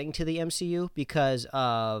adding to the MCU because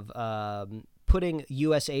of putting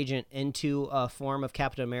U.S. Agent into a form of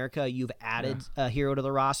Captain America, you've added a hero to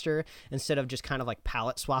the roster instead of just kind of like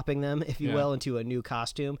palette swapping them, if you will, into a new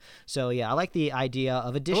costume. So yeah, I like the idea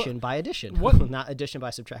of addition by addition, not addition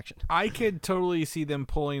by subtraction. I could totally see them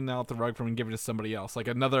pulling out the rug from and giving it to somebody else, like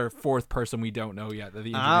another fourth person we don't know yet that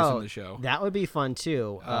they introduced in the show. That would be fun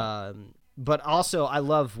too. But also, I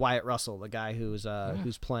love Wyatt Russell, the guy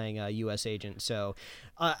who's playing U.S. Agent. So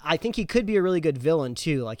I think he could be a really good villain,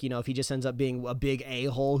 too. Like, if he just ends up being a big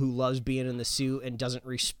a-hole who loves being in the suit and doesn't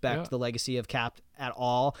respect the legacy of Cap at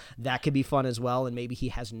all, that could be fun as well. And maybe he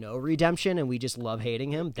has no redemption and we just love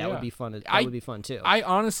hating him. That would be fun. That would be fun, too. I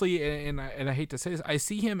honestly, and I hate to say this, I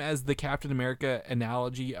see him as the Captain America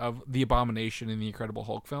analogy of the Abomination in the Incredible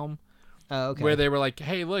Hulk film. Oh, okay. Where they were like,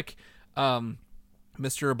 hey, look,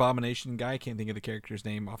 Mr. Abomination guy, I can't think of the character's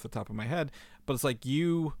name off the top of my head, but it's like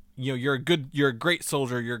you're a great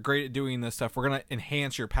soldier, you're great at doing this stuff, we're gonna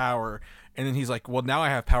enhance your power. And then he's like, well, now I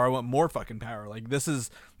have power, I want more fucking power, like this is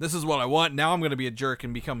what I want, now I'm gonna be a jerk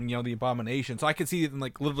and become the Abomination. So I could see them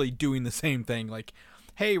like literally doing the same thing, like,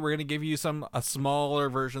 hey, we're gonna give you a smaller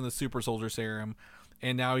version of the super soldier serum,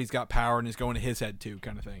 and now he's got power and it's going to his head too,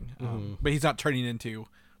 kind of thing. But he's not turning into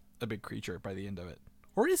a big creature by the end of it,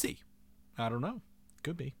 or is he? I don't know.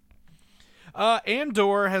 Could be.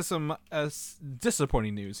 Andor has some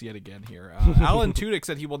disappointing news yet again here. Alan Tudyk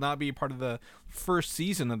said he will not be part of the first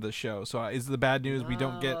season of the show. So is the bad news we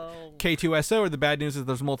don't get K2SO, or the bad news is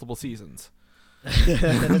there's multiple seasons?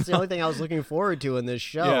 That's the only thing I was looking forward to in this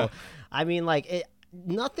show. Yeah. I mean, like,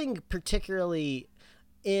 nothing particularly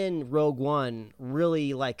in Rogue One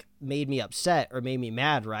really like made me upset or made me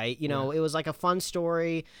mad, right? It was like a fun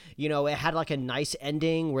story. It had like a nice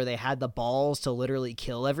ending where they had the balls to literally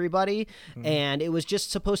kill everybody. And it was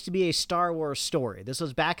just supposed to be a Star Wars story. This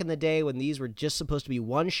was back in the day when these were just supposed to be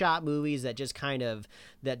one-shot movies that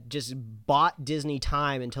just bought Disney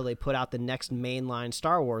time until they put out the next mainline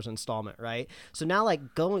Star Wars installment, right? So now like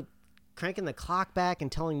cranking the clock back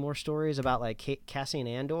and telling more stories about like Cassian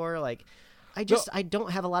Andor, like I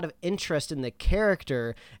don't have a lot of interest in the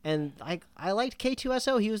character, and I liked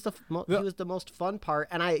K2SO. He was the most fun part,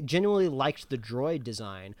 and I genuinely liked the droid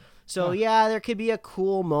design. So yeah, there could be a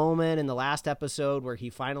cool moment in the last episode where he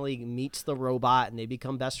finally meets the robot and they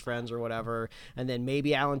become best friends or whatever, and then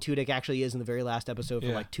maybe Alan Tudyk actually is in the very last episode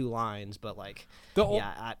for like 2 lines, but like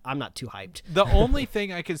I'm not too hyped. The only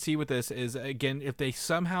thing I can see with this is, again, if they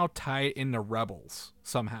somehow tie it into Rebels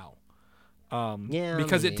somehow.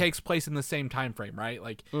 Because it takes place in the same time frame, right?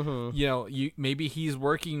 Like, maybe he's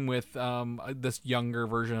working with this younger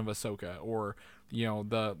version of Ahsoka, or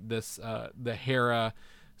the Hera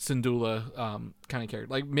Syndulla kind of character.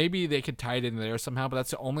 Like, maybe they could tie it in there somehow, but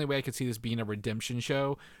that's the only way I could see this being a redemption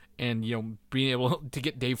show, and being able to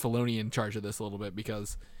get Dave Filoni in charge of this a little bit,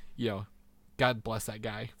 because God bless that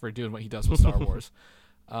guy for doing what he does with Star Wars.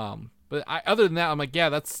 But other than that, I'm like, yeah,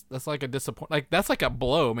 that's like a disappointment. Like, that's like a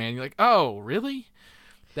blow, man. You're like, oh, really?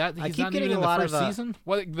 That he's not even in the first season?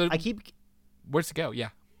 Where's it go? Yeah.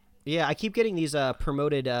 Yeah, I keep getting these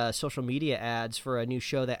promoted social media ads for a new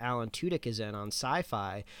show that Alan Tudyk is in on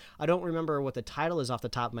Sci-Fi. I don't remember what the title is off the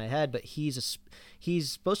top of my head, but he's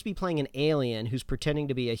supposed to be playing an alien who's pretending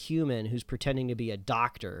to be a human who's pretending to be a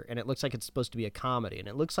doctor, and it looks like it's supposed to be a comedy, and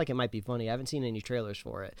it looks like it might be funny. I haven't seen any trailers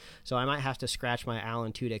for it, so I might have to scratch my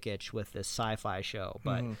Alan Tudyk itch with this Sci-Fi show,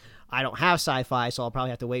 but I don't have Sci-Fi, so I'll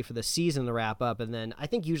probably have to wait for the season to wrap up, and then I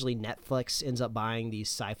think usually Netflix ends up buying these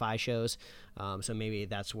Sci-Fi shows, so maybe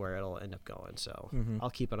that's where it'll end up going. So I'll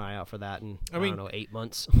keep an eye out for that in, I don't know, 8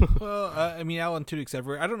 months. Well, Alan Tudyk's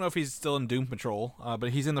everywhere. I don't know if he's still in Doom Patrol,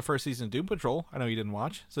 but he's in the first season of Doom Patrol. I know you didn't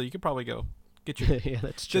watch, so you could probably go get your... Yeah,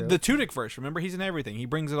 that's true. The Tudyk verse, remember? He's in everything. He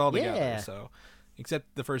brings it all together, so...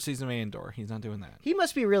 Except the first season of Andor. He's not doing that. He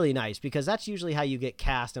must be really nice, because that's usually how you get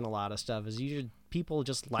cast in a lot of stuff, is usually people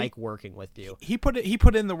just like working with you. He put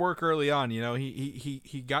in the work early on,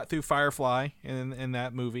 He got through Firefly in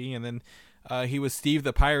that movie, and then he was Steve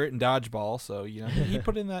the Pirate in Dodgeball, so he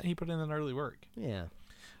put in that early work. Yeah.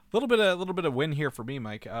 A little bit of win here for me,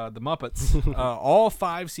 Mike. The Muppets, all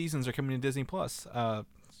 5 seasons are coming to Disney Plus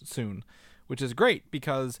soon, which is great,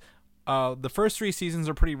 because the first 3 seasons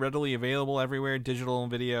are pretty readily available everywhere, digital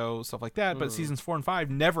and video, stuff like that. But seasons 4 and 5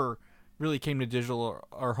 never really came to digital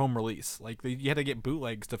or home release. Like, you had to get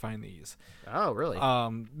bootlegs to find these. Oh, really?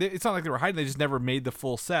 It's not like they were hiding; they just never made the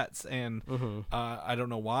full sets, and I don't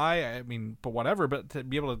know why. I mean, but whatever. But to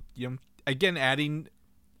be able to, again, adding,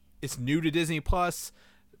 it's new to Disney Plus,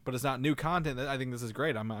 but it's not new content. I think this is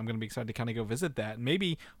great. I'm going to be excited to kind of go visit that, and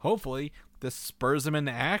maybe, hopefully, this spurs them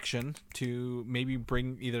into action to maybe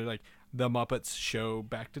bring either like the Muppets show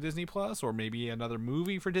back to Disney Plus, or maybe another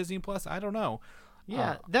movie for Disney Plus. I don't know.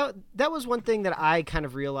 Yeah, that was one thing that I kind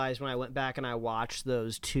of realized when I went back and I watched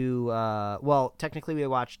those two. Well, technically we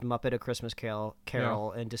watched Muppet: A Christmas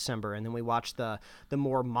Carol in December, and then we watched the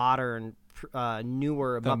more modern,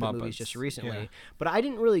 newer Muppet movies just recently. Yeah. But I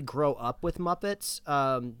didn't really grow up with Muppets.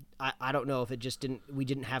 I don't know if we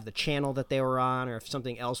didn't have the channel that they were on, or if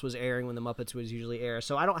something else was airing when the Muppets was usually air.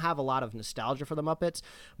 So I don't have a lot of nostalgia for the Muppets,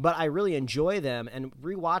 but I really enjoy them. And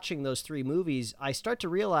rewatching those three movies, I start to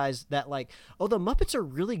realize that the Muppets are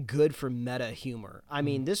really good for meta humor. I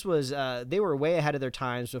mean, this was they were way ahead of their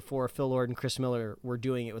times before Phil Lord and Chris Miller were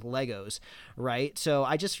doing it with Legos, right? So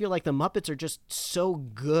I just feel like the Muppets are just so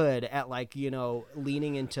good at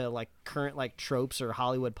leaning into current tropes or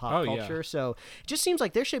Hollywood pop culture. Yeah. So it just seems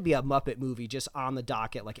like there should be a Muppet movie just on the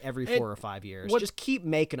docket every 4 or 5 years. Just keep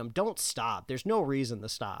making them. Don't stop. There's no reason to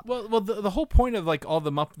stop. Well, the whole point of all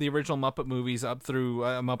the original Muppet movies up through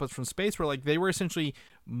Muppets from Space were they were essentially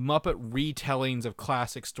Muppet retellings of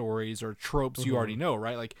classic stories or tropes you already know,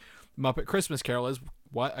 right? Muppet Christmas Carol is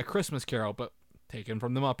A Christmas Carol, but taken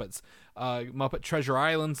from the Muppets. Muppet Treasure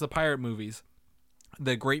Island's the pirate movies.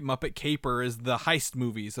 The Great Muppet Caper is the heist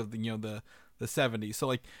movies of the 70s.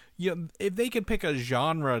 So if they could pick a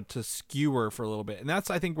genre to skewer for a little bit, and that's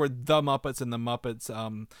I think where the Muppets and the Muppets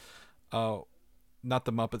not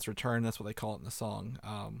the Muppets Return, that's what they call it in the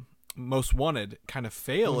song, Most Wanted kind of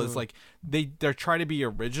fail is they're trying to be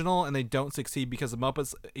original and they don't succeed because the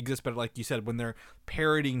Muppets exist better, like you said, when they're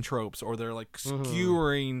parodying tropes or they're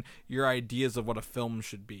skewering your ideas of what a film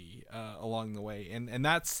should be along the way, and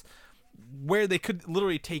that's where they could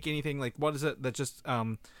literally take anything. What is it that just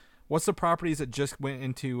what's the properties that just went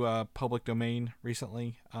into public domain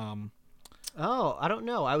recently? I don't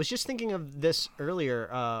know. I was just thinking of this earlier.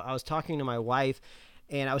 I was talking to my wife,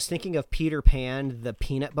 and I was thinking of Peter Pan, the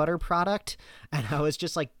peanut butter product, and I was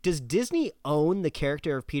just does Disney own the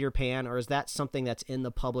character of Peter Pan, or is that something that's in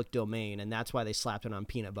the public domain, and that's why they slapped it on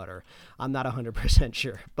peanut butter? I'm not 100%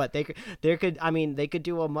 sure, but they could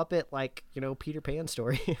do a Muppet Peter Pan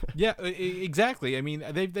story. Yeah, exactly. I mean,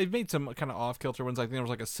 they've made some kind of off kilter ones. There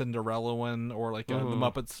was a Cinderella one, or the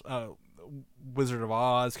Muppets. Wizard of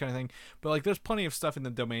Oz kind of thing, but there's plenty of stuff in the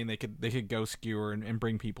domain they could go skewer and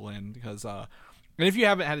bring people in because and if you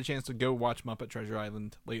haven't had a chance to go watch Muppet Treasure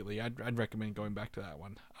Island lately, I'd recommend going back to that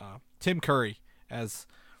one. Tim Curry as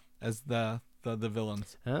the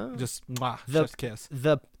villains. Oh. Just chef's kiss.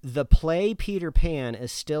 The play Peter Pan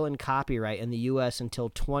is still in copyright in the U.S. until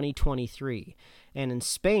 2023. And in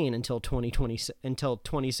Spain until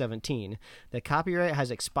 2017. The copyright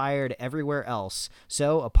has expired everywhere else.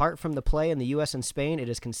 So, apart from the play in the U.S. and Spain, it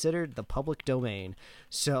is considered the public domain.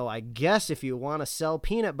 So, I guess if you want to sell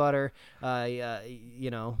peanut butter, Peter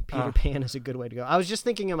Pan is a good way to go. I was just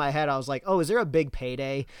thinking in my head, I was like, is there a big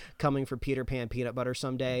payday coming for Peter Pan peanut butter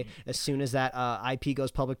someday? As soon as that IP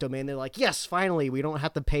goes public domain, they're like, yes, finally, we don't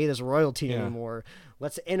have to pay this royalty anymore.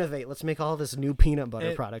 Let's innovate. Let's make all this new peanut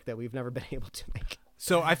butter product that we've never been able to make.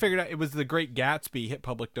 So I figured out it was The Great Gatsby hit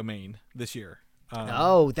public domain this year.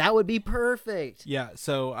 That would be perfect. Yeah,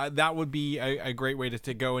 so that would be a great way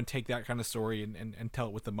to go and take that kind of story and tell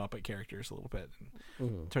it with the Muppet characters a little bit.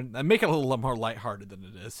 And make it a little more lighthearted than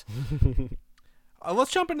it is. Let's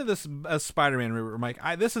jump into this Spider-Man rumor, Mike.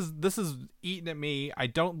 This is eating at me. I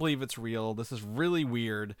don't believe it's real. This is really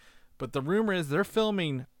weird. But the rumor is they're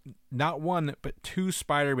filming not one, but 2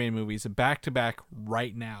 Spider-Man movies back to back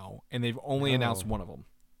right now, and they've only announced one of them.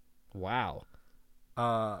 Wow.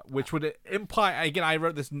 Which would imply, again, I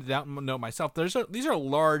wrote this note myself. These are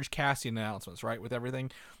large casting announcements, right? With everything,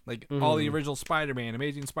 all the original Spider-Man,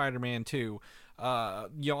 Amazing Spider-Man 2,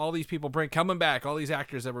 all these people coming back, all these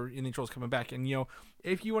actors that were in these roles coming back, and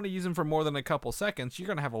if you want to use them for more than a couple seconds, you're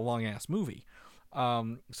gonna have a long ass movie.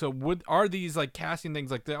 So are these casting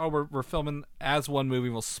things we're filming as one movie,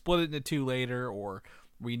 we'll split it into 2 later, or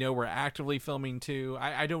we know we're actively filming 2?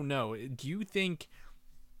 I don't know. Do you think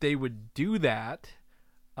they would do that,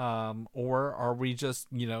 or are we just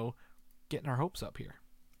getting our hopes up here?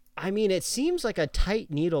 I mean, it seems like a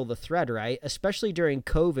tight needle to thread, right? Especially during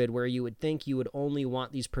COVID, where you would think you would only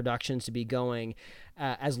want these productions to be going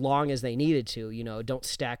as long as they needed to. Don't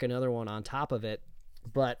stack another one on top of it.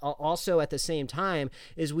 But also at the same time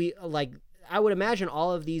I would imagine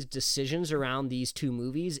all of these decisions around these 2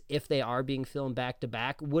 movies, if they are being filmed back to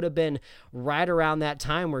back, would have been right around that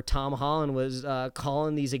time where Tom Holland was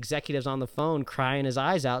calling these executives on the phone, crying his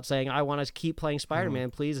eyes out, saying, I want to keep playing Spider-Man.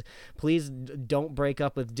 Please don't break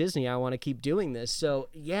up with Disney. I want to keep doing this. So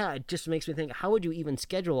yeah, it just makes me think, how would you even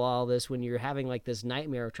schedule all this when you're having this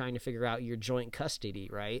nightmare of trying to figure out your joint custody,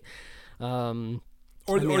 right?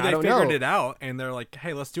 Or they figured it out and they're like,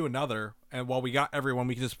 hey, let's do another. And while we got everyone,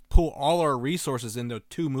 we can just pull all our resources into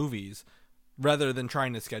 2 movies rather than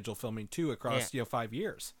trying to schedule filming 2 across 5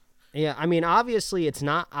 years. Yeah, I mean, obviously, it's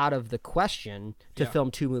not out of the question to film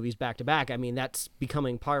 2 movies back to back. I mean, that's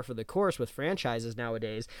becoming par for the course with franchises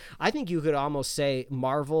nowadays. I think you could almost say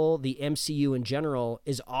Marvel, the MCU in general,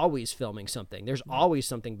 is always filming something. There's always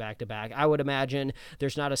something back to back. I would imagine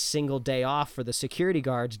there's not a single day off for the security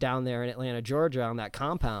guards down there in Atlanta, Georgia, on that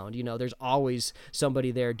compound. There's always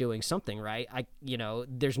somebody there doing something, right?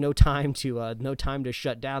 There's no time to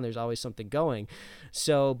shut down. There's always something going.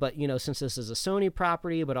 So, but since this is a Sony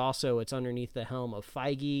property, but also it's underneath the helm of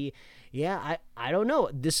Feige. Yeah, I don't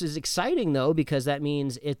know. This is exciting, though, because that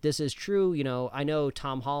means if this is true, I know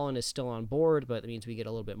Tom Holland is still on board, but it means we get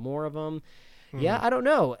a little bit more of them. Yeah, I don't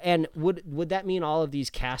know. And would that mean all of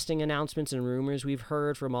these casting announcements and rumors we've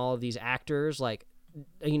heard from all of these actors, like,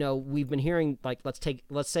 we've been hearing, like,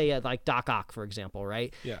 let's say like Doc Ock, for example,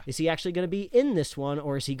 right? Yeah. Is he actually going to be in this one,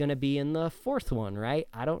 or is he going to be in the 4th one, right?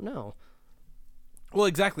 I don't know. Well,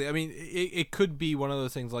 exactly. I mean, it could be one of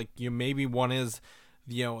those things like maybe one is,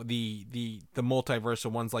 the multiverse,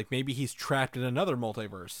 and one's like maybe he's trapped in another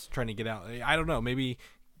multiverse trying to get out. I don't know. Maybe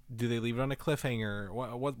do they leave it on a cliffhanger?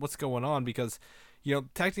 What's going on? Because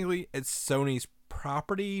technically it's Sony's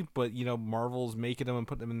property, but Marvel's making them and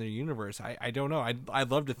putting them in their universe. I don't know. I'd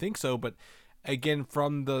love to think so, but again,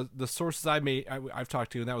 from the sources I've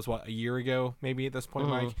talked to, and that was a year ago maybe at this point,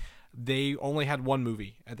 Mike. They only had 1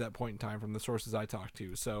 movie at that point in time from the sources I talked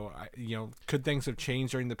to. So, could things have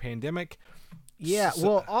changed during the pandemic? Yeah,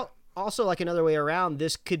 well, also, like another way around,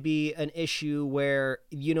 this could be an issue where,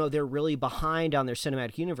 they're really behind on their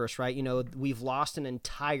cinematic universe, right? We've lost an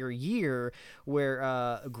entire year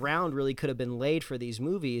where ground really could have been laid for these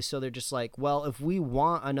movies. So they're just like, well, if we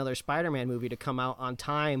want another Spider-Man movie to come out on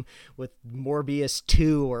time with Morbius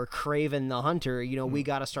 2 or Kraven the Hunter, we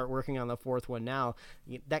got to start working on the 4th one now.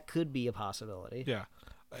 That could be a possibility. Yeah.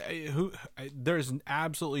 There's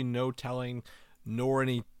absolutely no telling nor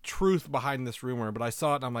any truth behind this rumor, but I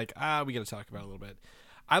saw it and I'm like, we got to talk about it a little bit.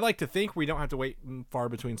 I like to think we don't have to wait far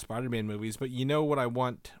between Spider-Man movies, but what I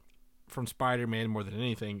want from Spider-Man more than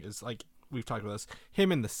anything is, like we've talked about this,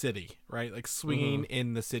 him in the city, right? Like swinging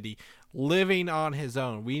in the city, living on his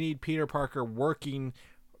own. We need Peter Parker working,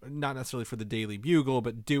 not necessarily for the Daily Bugle,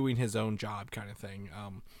 but doing his own job kind of thing.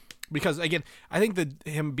 Because again, I think that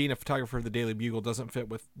him being a photographer for the Daily Bugle doesn't fit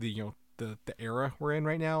with the era we're in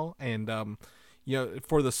right now. And,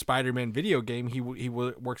 for the Spider-Man video game, he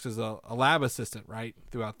works as a lab assistant, right,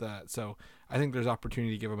 throughout that. So I think there's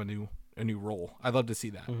opportunity to give him a new role. I'd love to see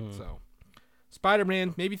that. So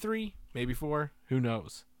Spider-Man, maybe 3, maybe 4, who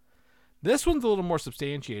knows? This one's a little more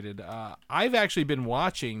substantiated. I've actually been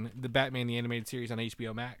watching the Batman the Animated Series on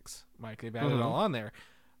HBO Max. Mike, they've added it all on there.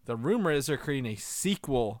 The rumor is they're creating a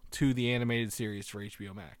sequel to the animated series for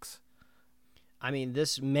HBO Max. I mean,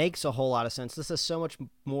 this makes a whole lot of sense. This is so much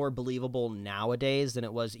more believable nowadays than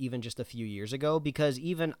it was even just a few years ago, because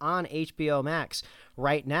even on HBO Max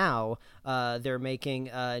right now, they're making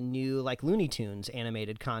new like Looney Tunes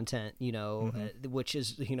animated content, which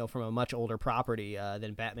is, from a much older property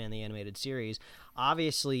than Batman the Animated Series.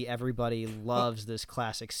 Obviously, everybody loves this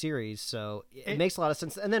classic series, so it makes a lot of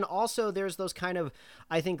sense. And then also there's those kind of,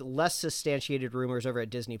 I think, less substantiated rumors over at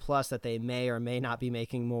Disney Plus that they may or may not be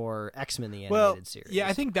making more X-Men the Animated Series. Yeah,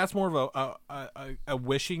 I think that's more of a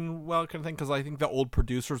wishing well kind of thing, because I think the old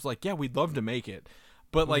producers like, yeah, we'd love to make it.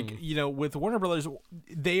 But like, with Warner Brothers,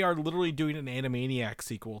 they are literally doing an Animaniacs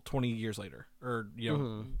sequel 20 years later, or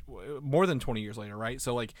more than 20 years later, right?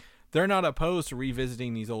 So like, they're not opposed to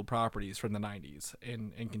revisiting these old properties from the 90s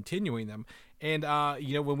and continuing them. And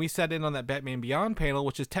when we sat in on that Batman Beyond panel,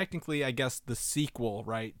 which is technically, I guess, the sequel,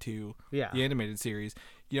 right, to the animated series,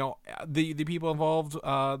 the people involved,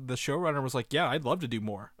 the showrunner was like, yeah, I'd love to do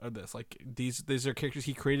more of this. Like, these are characters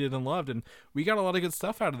he created and loved, and we got a lot of good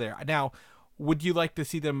stuff out of there. Now, would you like to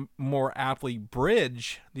see them more aptly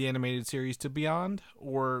bridge the animated series to Beyond,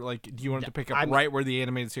 or like, do you want it to pick up right where the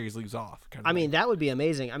animated series leaves off? I mean, that would be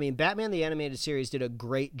amazing. I mean, Batman the Animated Series did a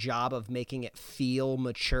great job of making it feel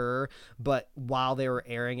mature, but while they were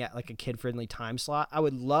airing at like a kid-friendly time slot. I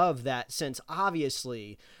would love that, since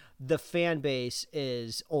obviously the fan base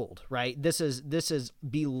is old, right? This is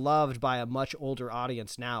beloved by a much older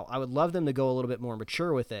audience now. I would love them to go a little bit more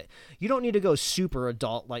mature with it. You don't need to go super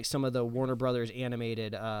adult like some of the Warner Brothers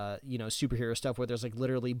animated superhero stuff where there's like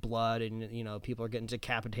literally blood and people are getting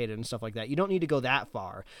decapitated and stuff like that. You don't need to go that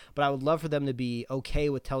far, but I would love for them to be okay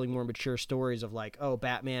with telling more mature stories of like, oh,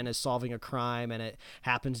 Batman is solving a crime and it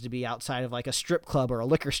happens to be outside of like a strip club or a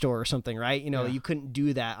liquor store or something, right? You couldn't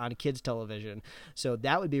do that on kids television. So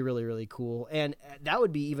that would be really, really cool. And that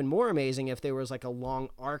would be even more amazing if there was like a long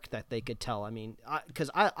arc that they could tell. I mean,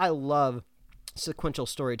 because I love sequential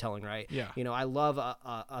storytelling, right? Yeah. I love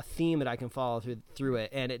a theme that I can follow through it,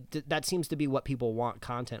 and that seems to be what people want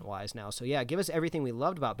content-wise now. So yeah, give us everything we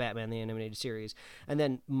loved about Batman the Animated Series, and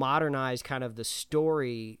then modernize kind of the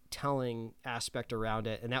storytelling aspect around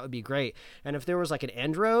it, and that would be great. And if there was like an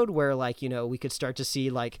end road where like, we could start to see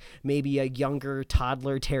like maybe a younger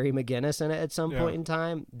toddler Terry McGinnis in it at some point in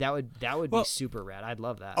time, that would be super rad. I'd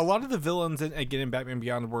love that. A lot of the villains in Batman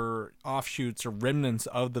Beyond were offshoots or remnants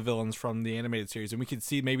of the villains from the animated series, and we could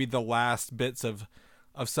see maybe the last bits of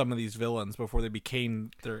some of these villains before they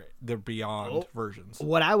became their Beyond versions.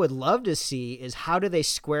 What I would love to see is how do they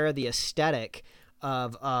square the aesthetic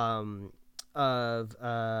of what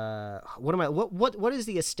is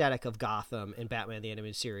the aesthetic of Gotham in Batman the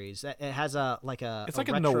Animated Series? It has a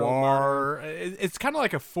noir. It's kind of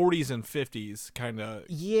like a 40s and 50s kind of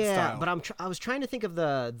style. But I was trying to think of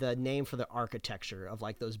the name for the architecture of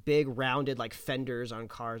like those big rounded like fenders on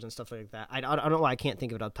cars and stuff like that. I don't know why I can't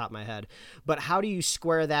think of it off the top of my head. But how do you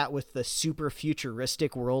square that with the super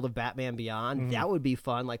futuristic world of Batman Beyond? Mm-hmm. That would be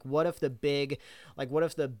fun. Like what if the big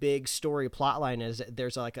story plotline is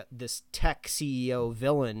there's like this tech CEO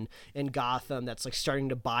villain in Gotham that's like starting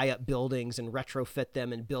to buy up buildings and retrofit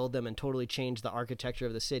them and build them and totally change the architecture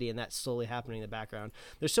of the city, and that's slowly happening in the background.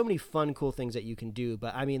 There's so many fun, cool things that you can do.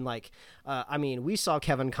 But I mean, we saw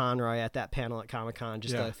Kevin Conroy at that panel at Comic-Con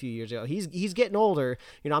just a few years ago. He's getting older.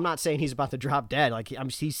 I'm not saying he's about to drop dead. Like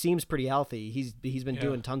he seems pretty healthy. He's been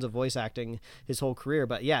doing tons of voice acting his whole career.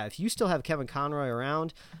 But yeah, if you still have Kevin Conroy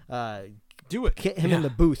around, do it. Get him in the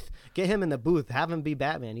booth. Get him in the booth. Have him be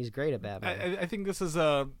Batman. He's great at Batman. I think this is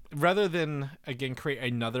rather than again create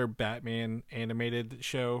another Batman animated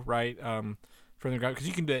show, right? From the ground, because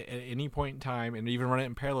you can do it at any point in time and even run it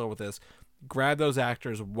in parallel with this. Grab those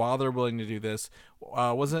actors while they're willing to do this.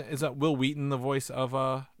 Is that Will Wheaton the voice of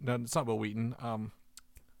no, it's not Will Wheaton.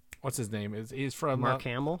 What's his name? He's from Mark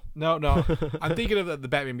Hamill? No. I'm thinking of the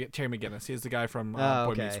Batman Terry McGinnis. He's the guy from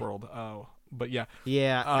Boy Meets World. But yeah,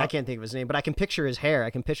 I can't think of his name, but I can picture his hair. I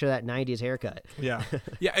can picture that '90s haircut. Yeah,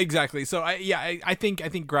 exactly. So I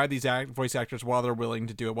think grab these voice actors while they're willing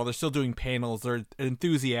to do it, while they're still doing panels. They're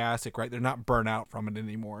enthusiastic, right? They're not burnt out from it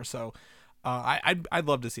anymore. So I'd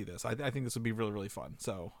love to see this. I think this would be really, really fun.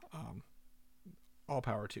 So all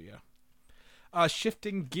power to you.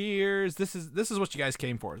 Shifting gears, this is what you guys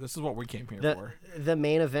came for. This is what we came here for. The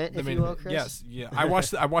main event, if you will, Chris. Yes, yeah. I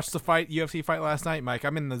watched the UFC fight last night, Mike.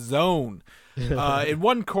 I'm in the zone. In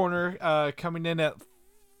one corner, coming in at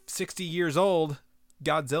 60 years old,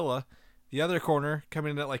 Godzilla. The other corner,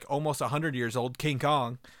 coming in at like almost 100 years old, King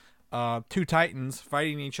Kong. Two titans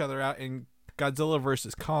fighting each other out in Godzilla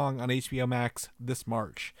versus Kong on HBO Max this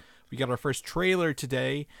March. We got our first trailer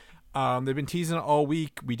today. They've been teasing it all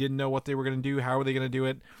week. We didn't know what they were going to do. How are they going to do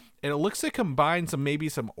it? And it looks to combine maybe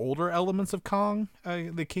some older elements of Kong,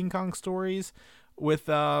 the King Kong stories, with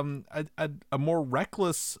a more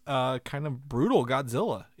reckless, kind of brutal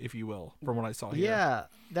Godzilla, if you will, from what I saw here. Yeah,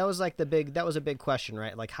 that was a big question,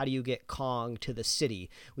 right? Like, how do you get Kong to the city?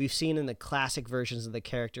 We've seen in the classic versions of the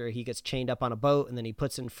character, he gets chained up on a boat, and then he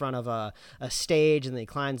puts in front of a stage, and then he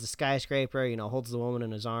climbs the skyscraper, holds the woman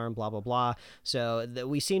in his arm, blah, blah, blah. So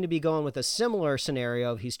we seem to be going with a similar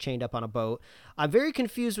scenario. He's chained up on a boat. I'm very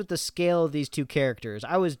confused with the scale of these two characters.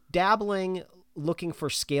 I was dabbling looking for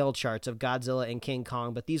scale charts of Godzilla and King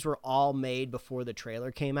Kong, but these were all made before the trailer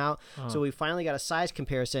came out. So we finally got a size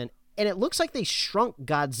comparison, and it looks like they shrunk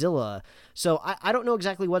Godzilla. So I don't know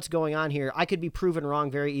exactly what's going on here. I could be proven wrong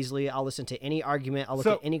very easily. I'll listen to any argument. I'll look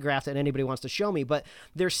at any graph that anybody wants to show me, but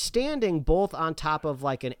they're standing both on top of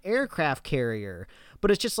like an aircraft carrier. But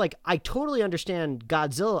it's just like, I totally understand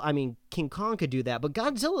Godzilla. I mean, King Kong could do that, but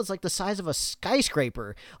Godzilla is like the size of a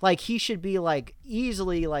skyscraper. Like, he should be like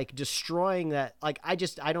easily like destroying that. Like, I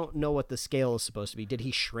don't know what the scale is supposed to be. Did he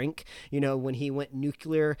shrink, when he went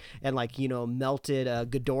nuclear and like, melted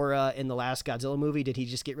Ghidorah in the last Godzilla movie? Did he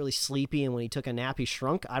just get really sleepy, and when he took a nap, he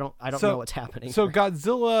shrunk? I don't know what's happening. So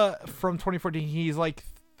Godzilla from 2014, he's like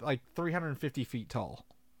 350 feet tall.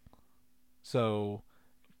 So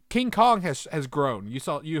King Kong has grown.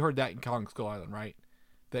 You heard that in Kong Skull Island, right?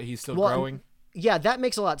 that he's still growing. Yeah, that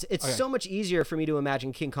makes a lot. It's so much easier for me to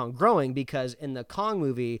imagine King Kong growing because in the Kong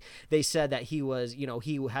movie, they said that he was,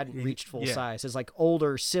 he hadn't reached full size. His like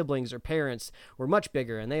older siblings or parents were much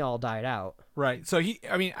bigger, and they all died out. Right. So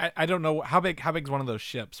I don't know how big's one of those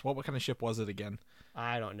ships. What kind of ship was it again?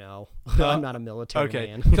 I don't know. I'm not a military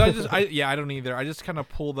man. So I don't either. I just kind of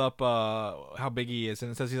pulled up how big he is, and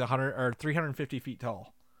it says he's 350 feet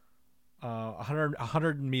tall,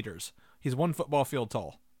 100 meters. He's 1 football field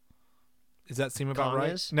tall. Does that seem about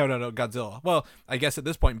right? Is? No, Godzilla. Well, I guess at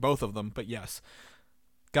this point, both of them, but yes.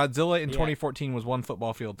 Godzilla in 2014 was 1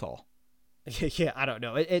 football field tall. Yeah, I don't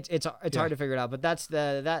know. It's hard to figure it out, but that's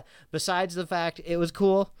that. Besides the fact, it was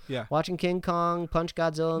cool. Yeah, watching King Kong punch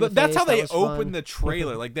Godzilla. But that's how they opened the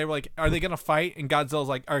trailer. Like they were like, "Are they gonna fight?" And Godzilla's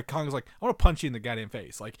like, or Kong's like, "I want to punch you in the goddamn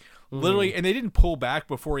face!" Like literally, and they didn't pull back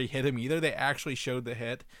before he hit him either. They actually showed the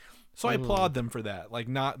hit. So I applaud them for that, like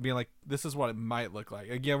not being like, this is what it might look like.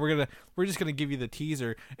 Again, we're just gonna give you the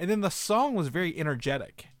teaser, and then the song was very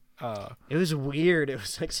energetic. It was weird. It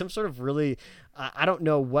was like some sort of really, I don't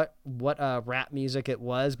know what rap music it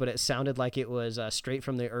was, but it sounded like it was straight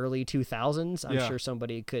from the early 2000s. I'm sure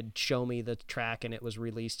somebody could show me the track and it was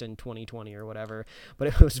released in 2020 or whatever, but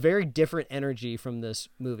it was very different energy from this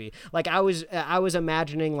movie. Like I was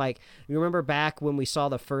imagining, like, you remember back when we saw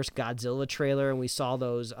the first Godzilla trailer and we saw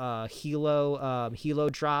those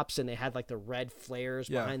helo drops and they had like the red flares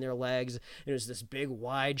behind their legs. It was this big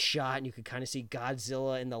wide shot and you could kind of see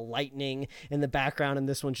Godzilla and the lightning in the background, and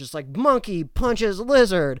this one's just like monkey punches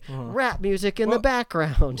lizard, rap music in the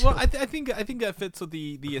background. Well, I think that fits with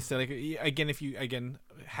the aesthetic. Again, if you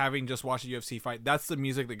having just watched a UFC fight, that's the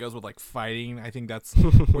music that goes with like fighting. I think that's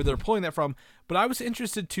where they're pulling that from. But I was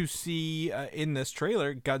interested to see in this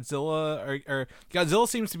trailer, Godzilla or Godzilla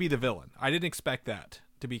seems to be the villain. I didn't expect that,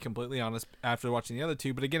 to be completely honest, after watching the other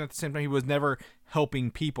two. But again, at the same time, he was never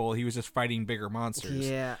helping people. He was just fighting bigger monsters.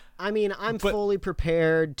 Yeah. I mean, I'm fully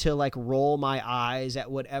prepared to like roll my eyes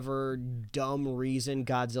at whatever dumb reason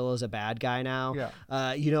Godzilla's a bad guy now.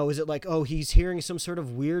 Yeah. Is it like, oh, he's hearing some sort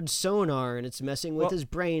of weird sonar and it's messing with his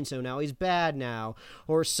brain, so now he's bad now?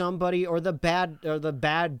 Or somebody, or the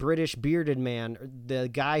bad British bearded man, or the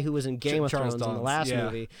guy who was in Game of Thrones in the last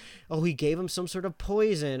movie. Oh, he gave him some sort of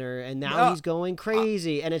poison, and now he's going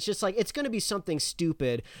crazy. And it's just like, it's going to be something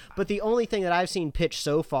stupid. But the only thing that I've seen pitched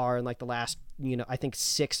so far in like the last, I think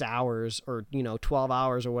 6 hours or 12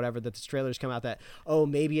 hours or whatever that this trailer's come out, that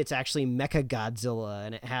maybe it's actually Mecha Godzilla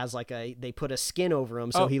and it has like they put a skin over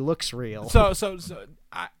him so he looks real. So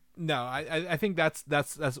I think that's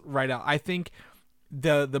right out. I think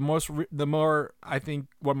the more I think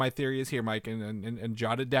what my theory is here, Mike, and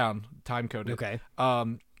jot it down, time coded. Okay.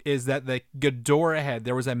 Is that the Ghidorah head?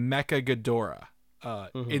 There was a Mecha Ghidorah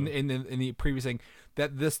in the previous thing,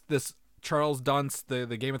 that this Charles Dance, the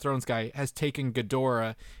Game of Thrones guy, has taken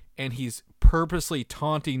Ghidorah and he's purposely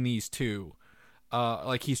taunting these two.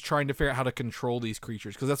 Like he's trying to figure out how to control these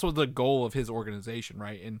creatures, because that's what the goal of his organization,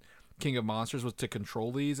 right? And King of Monsters was to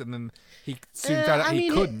control these, and then he soon found out he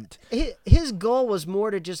couldn't. His goal was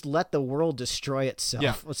more to just let the world destroy itself.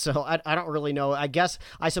 Yeah. So I don't really know.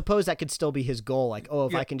 I suppose that could still be his goal. Like,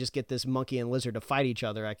 if I can just get this monkey and lizard to fight each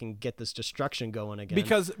other, I can get this destruction going again.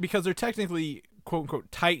 Because they're technically quote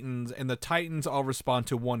unquote titans, and the titans all respond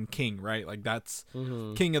to one king, right? Like that's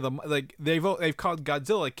king of the, like they've called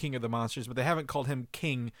Godzilla king of the monsters, but they haven't called him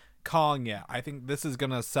King Kong yet. I think this is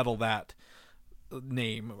gonna settle that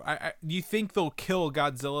name. Do you think they'll kill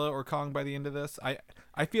Godzilla or Kong by the end of this?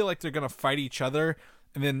 I feel like they're gonna fight each other,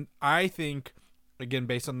 and then I think, again,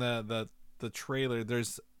 based on the trailer,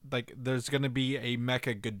 there's gonna be a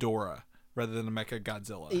Mecha Ghidorah rather than a Mecha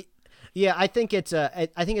Godzilla. Yeah, I think it's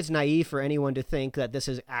naive for anyone to think that this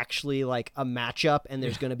is actually like a matchup and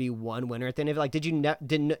there's going to be one winner at the end of it. Like,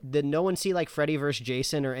 did no one see like Freddy vs.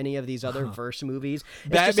 Jason or any of these other verse movies?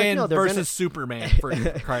 It's Batman versus Superman, for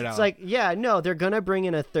cried out. It's like, they're going to bring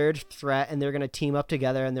in a third threat and they're going to team up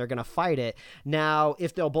together and they're going to fight it. Now,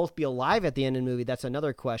 if they'll both be alive at the end of the movie, that's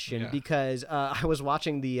another question, because I was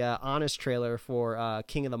watching the Honest trailer for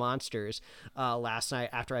King of the Monsters last night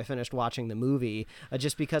after I finished watching the movie,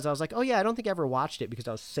 just because I was like, I don't think I ever watched it because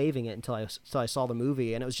I was saving it until I saw the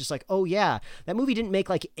movie, and it was just like, that movie didn't make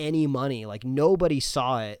like any money. Like nobody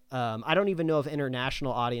saw it. I don't even know if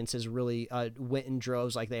international audiences really went in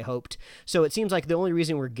droves like they hoped. So it seems like the only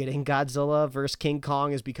reason we're getting Godzilla versus King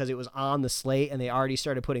Kong is because it was on the slate and they already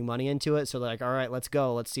started putting money into it. So they're like, all right, let's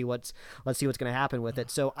go. Let's see what's going to happen with it.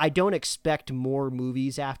 So I don't expect more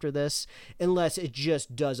movies after this unless it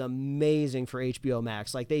just does amazing for HBO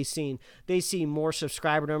Max. Like they see more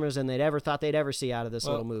subscriber numbers than they'd ever thought they'd ever see out of this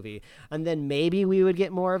little movie. And then maybe we would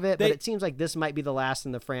get more of it, but it seems like this might be the last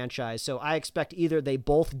in the franchise. So I expect either they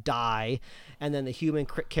both die and then the human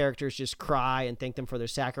characters just cry and thank them for their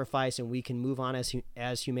sacrifice and we can move on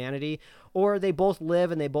as humanity, or they both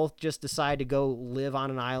live and they both just decide to go live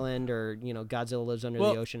on an island, or, you know, Godzilla lives under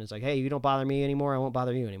the ocean. It's like, hey, you don't bother me anymore, I won't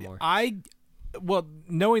bother you anymore. Well,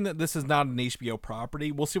 knowing that this is not an HBO property,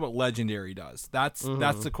 we'll see what Legendary does. That's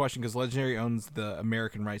the question, because Legendary owns the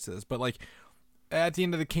American rights to this. But like at the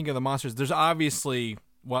end of the King of the Monsters, there's obviously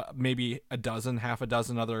maybe half a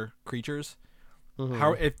dozen other creatures.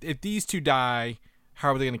 How if these two die,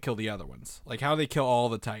 how are they going to kill the other ones? Like, how do they kill all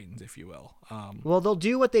the Titans, if you will? Well, they'll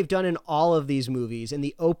do what they've done in all of these movies. In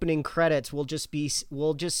the opening credits, we'll just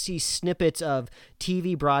see snippets of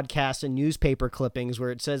TV broadcasts and newspaper clippings where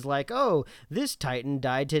it says like, "Oh, this Titan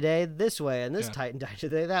died today this way, and this Titan died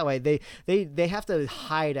today that way." They have to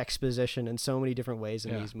hide exposition in so many different ways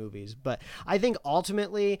in these movies. But I think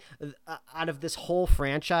ultimately, out of this whole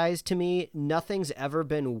franchise, to me, nothing's ever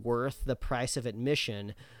been worth the price of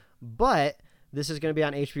admission. But this is going to be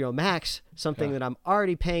on HBO Max, something that I'm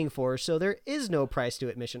already paying for, so there is no price to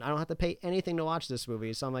admission. I don't have to pay anything to watch this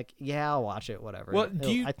movie, so I'm like, yeah, I'll watch it, whatever. Well,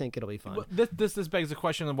 I think it'll be fun. Well, this begs the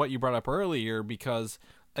question of what you brought up earlier, because,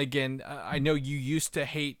 again, I know you used to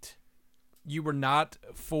hate... You were not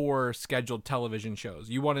for scheduled television shows.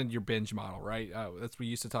 You wanted your binge model, right? We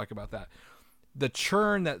used to talk about that. The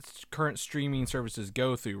churn that current streaming services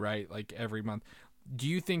go through, right, like every month... Do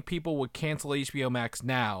you think people would cancel HBO Max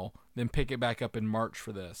now, then pick it back up in March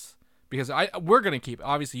for this? Because we're going to keep it.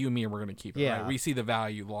 Obviously, you and me, we're going to keep it. Right? We see the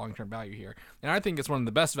value, long-term value here. And I think it's one of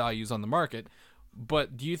the best values on the market.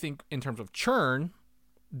 But do you think, in terms of churn,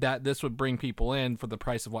 that this would bring people in for the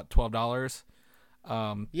price of, what, $12?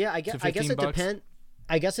 Yeah, I guess it depends.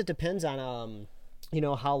 I guess it depends on, you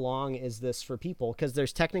know, how long is this for people? Because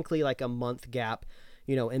there's technically like a month gap,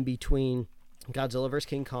 you know, in between Godzilla vs.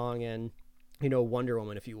 King Kong and, you know, Wonder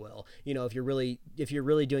Woman, if you will, you know, if you're really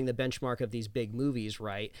doing the benchmark of these big movies,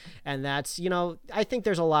 right? And that's, you know, I think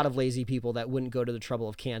there's a lot of lazy people that wouldn't go to the trouble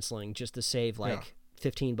of canceling just to save like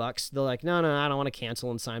 $15. They're like, no, I don't want to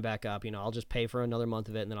cancel and sign back up. You know, I'll just pay for another month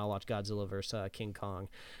of it and then I'll watch Godzilla vs. King Kong.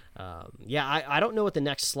 I don't know what the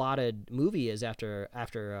next slotted movie is after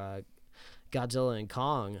Godzilla and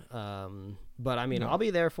Kong. But I mean, I'll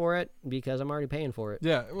be there for it because I'm already paying for it.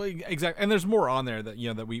 Yeah, well, exactly. And there's more on there that, you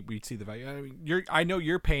know, that we see the value. I mean, I know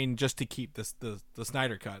you're paying just to keep the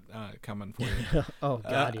Snyder cut coming for you. Oh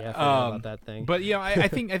God, yeah, I forgot about that thing. But yeah, I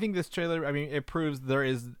think this trailer, I mean, it proves there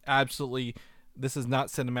is absolutely, this is not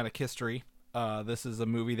cinematic history. This is a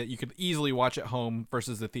movie that you could easily watch at home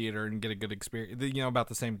versus the theater and get a good experience. You know, about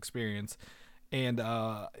the same experience. And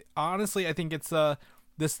honestly, I think it's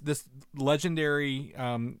this Legendary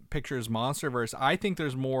Pictures Monsterverse, I think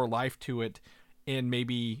there's more life to it in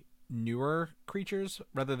maybe newer creatures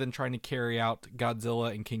rather than trying to carry out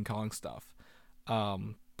Godzilla and King Kong stuff.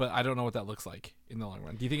 But I don't know what that looks like in the long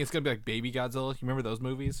run. Do you think it's gonna be like Baby Godzilla? You remember those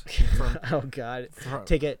movies? Oh God,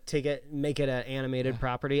 take it, make it an animated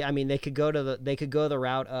property. I mean, they could go the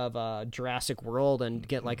route of Jurassic World and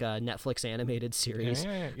get like a Netflix animated series.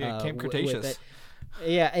 Yeah. Camp Cretaceous.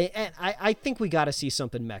 Yeah, and I think we got to see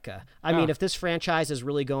something mecha. I mean, if this franchise is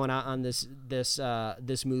really going out on this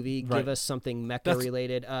movie, give us something mecha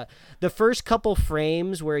related. The first couple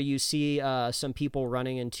frames where you see some people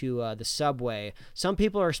running into the subway, some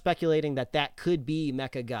people are speculating that could be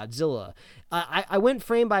Mecha Godzilla. I went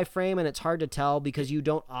frame by frame, and it's hard to tell because you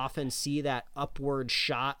don't often see that upward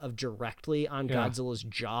shot of directly on Godzilla's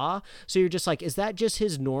jaw. So you're just like, is that just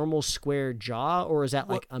his normal square jaw, or is that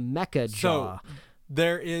like a mecha jaw?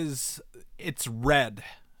 It's red.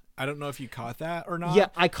 I don't know if you caught that or not. Yeah,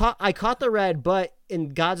 I caught the red, but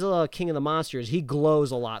in Godzilla King of the Monsters, he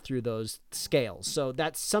glows a lot through those scales. So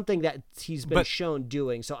that's something that he's been shown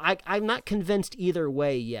doing. So I'm not convinced either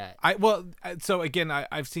way yet. So again,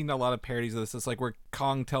 I've seen a lot of parodies of this. It's like where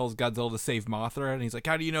Kong tells Godzilla to save Mothra, and he's like,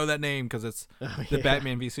 how do you know that name? Because it's the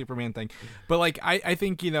Batman v Superman thing. But like, I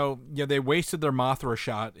think, you know, they wasted their Mothra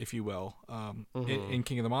shot, if you will, in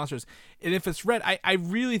King of the Monsters. And if it's red, I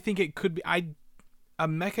really think it could be... A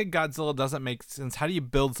Mecha Godzilla doesn't make sense. How do you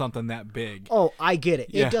build something that big? Oh, I get it.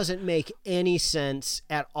 Yeah. It doesn't make any sense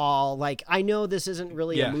at all. Like, I know this isn't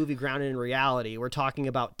really a movie grounded in reality. We're talking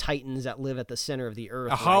about titans that live at the center of the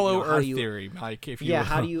earth. A hollow Earth theory, Mike. If you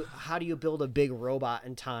how do you build a big robot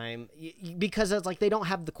in time? Because it's like they don't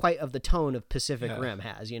have quite of the tone of Pacific Rim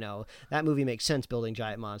has. You know, that movie makes sense building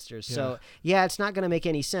giant monsters. Yeah. So it's not going to make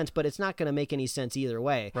any sense, but it's not going to make any sense either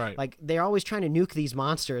way. Right. Like, they're always trying to nuke these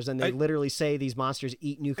monsters, and they literally say these monsters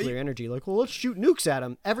eat nuclear energy. Like, well, let's shoot nukes at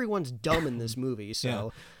them. Everyone's dumb in this movie,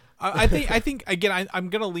 so I think again, I'm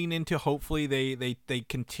gonna lean into hopefully they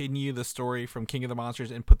continue the story from King of the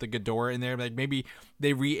Monsters and put the Ghidorah in there. Like maybe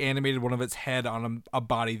they reanimated one of its head on a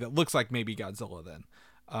body that looks like maybe Godzilla. Then,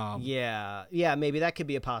 yeah, maybe that could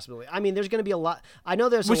be a possibility. I mean, there's going to be a lot. I know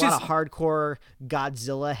there's a lot of hardcore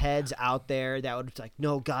Godzilla heads out there that would be like,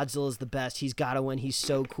 no, Godzilla's the best. He's got to win. He's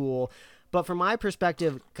so cool. But from my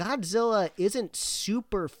perspective, Godzilla isn't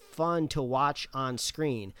super fun to watch on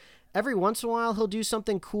screen. Every once in a while, he'll do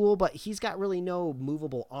something cool, but he's got really no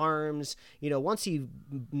movable arms. You know, once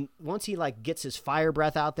he like gets his fire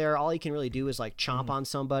breath out there, all he can really do is like chomp on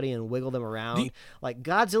somebody and wiggle them around. Like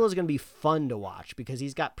Godzilla's gonna be fun to watch because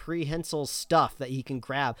he's got prehensile stuff that he can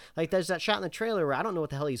grab. Like there's that shot in the trailer where I don't know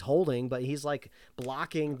what the hell he's holding, but he's like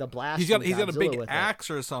blocking the blast. He's got a big axe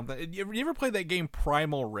or something. You ever played that game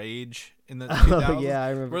Primal Rage in the 2000s? Oh, yeah,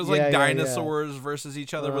 I remember. Where it was like dinosaurs versus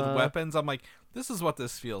each other with weapons. I'm like, this is what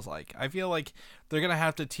this feels like. I feel like they're gonna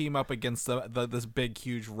have to team up against this big,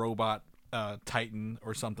 huge robot titan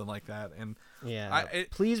or something like that. And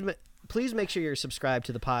please make sure you're subscribed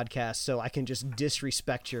to the podcast so I can just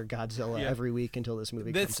disrespect your Godzilla every week until this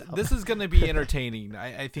movie comes out. This is gonna be entertaining.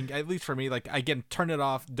 I think, at least for me. Like, again, turn it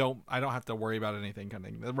off. I don't have to worry about anything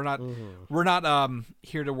coming. We're not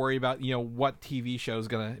here to worry about what TV show is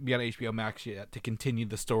gonna be on HBO Max yet to continue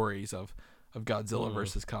the stories of Godzilla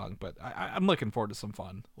versus Kong, but I'm looking forward to some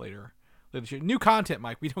fun later. New content,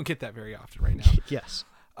 Mike. We don't get that very often right now. Yes.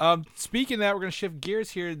 Speaking of that, we're going to shift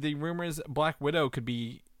gears here. The rumors Black Widow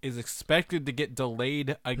is expected to get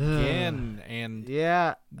delayed again, and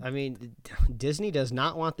yeah, I mean, Disney does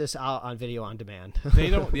not want this out on video on demand. They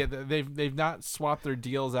don't. Yeah, they've not swapped their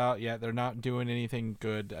deals out yet. They're not doing anything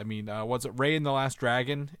good. I mean, was it Rey and the Last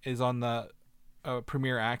Dragon is on the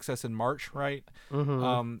premiere access in March, right?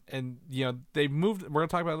 Mm-hmm. And they've moved. We're gonna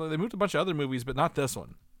talk about. They moved a bunch of other movies, but not this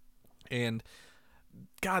one. And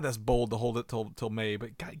God, that's bold to hold it till May.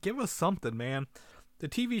 But God, give us something, man. The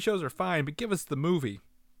TV shows are fine, but give us the movie.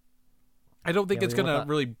 I don't think it's gonna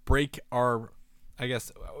really break our. I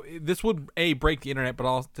guess this would break the internet, but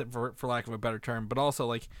also for lack of a better term, but also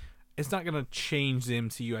like it's not gonna change the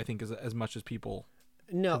MCU. I think as much as people.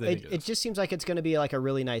 No, it just seems like it's gonna be like a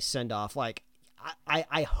really nice send off. Like.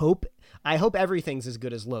 I hope everything's as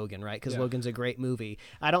good as Logan, right? Because Logan's a great movie.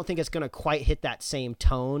 I don't think it's going to quite hit that same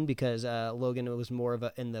tone because Logan was more of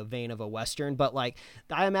in the vein of a Western. But like,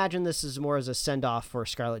 I imagine this is more as a send off for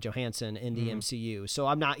Scarlett Johansson in the MCU. So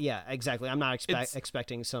I'm not, exactly. I'm not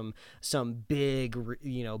expecting some big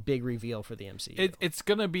reveal for the MCU. It's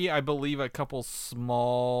going to be, I believe, a couple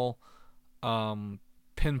small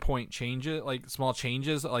pinpoint changes, like small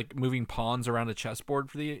changes, like moving pawns around a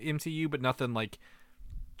chessboard for the MCU, but nothing like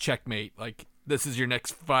checkmate. Like, this is your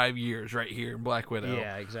next 5 years right here in Black Widow.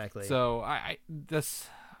 Yeah, exactly. So I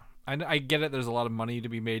get it. There's a lot of money to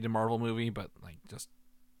be made in a Marvel movie, but like, just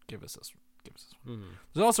give us this one. Mm-hmm.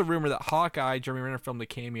 There's also rumor that Hawkeye, Jeremy Renner filmed a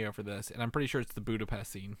cameo for this, and I'm pretty sure it's the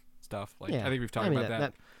Budapest scene stuff. Like, I think we've talked about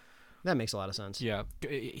that. That makes a lot of sense. Yeah,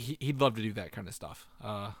 he'd love to do that kind of stuff.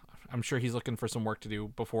 I'm sure he's looking for some work to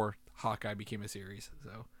do before Hawkeye became a series,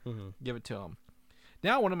 so give it to him.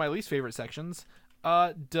 Now, one of my least favorite sections,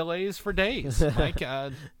 delays for days. Like,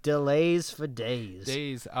 delays for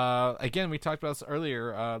days. Again, we talked about this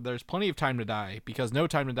earlier. There's plenty of Time to Die because No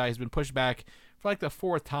Time to Die has been pushed back for like the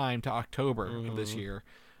 4th time to October of this year.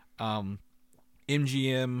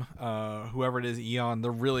 MGM, whoever it is, Eon, they're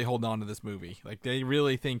really holding on to this movie. Like, they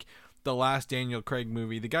really think the last Daniel Craig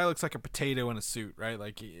movie, the guy looks like a potato in a suit, right?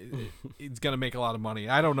 Like, he's going to make a lot of money.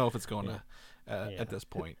 I don't know if it's going to at this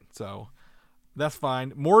point. So that's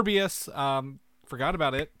fine. Morbius, forgot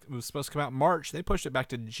about it. It was supposed to come out in March. They pushed it back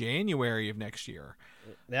to January of next year.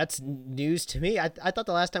 That's news to me. I thought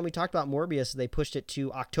the last time we talked about Morbius, they pushed it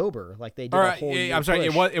to October. Like they did a whole year I'm sorry.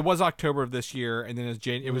 push. It was October of this year, and then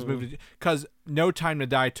it was moved because No Time to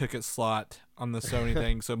Die took its slot on the Sony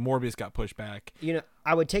thing, so Morbius got pushed back.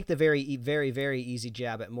 I would take the very, very, very easy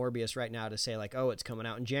jab at Morbius right now to say like, oh, it's coming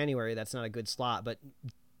out in January. That's not a good slot, but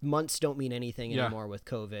months don't mean anything anymore with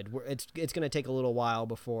COVID. It's going to take a little while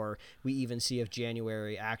before we even see if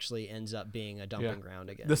January actually ends up being a dumping ground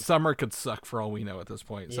again. The summer could suck for all we know at this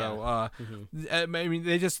point. So, I mean,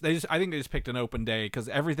 I think they just picked an open day because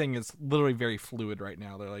everything is literally very fluid right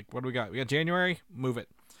now. They're like, what do we got? We got January, move it.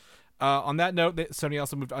 On that note, Sony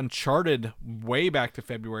also moved Uncharted way back to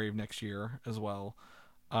February of next year as well.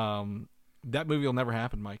 That movie will never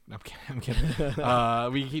happen, Mike. No, I'm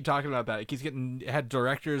kidding. We keep talking about that. It keeps had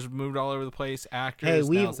directors moved all over the place, actors.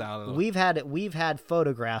 Hey, we've had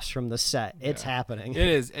photographs from the set. It's happening. It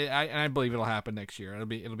is, and I believe it'll happen next year. It'll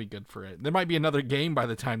be good for it. There might be another game by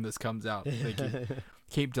the time this comes out. They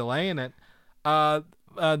keep delaying it.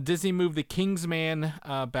 Disney moved the Kingsman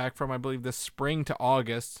back from, I believe, this spring to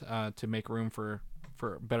August to make room for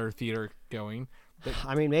better theater going.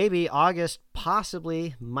 I mean, maybe August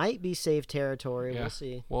possibly might be safe territory. Yeah. We'll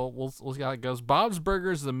see. Well, we'll see how it goes. Bob's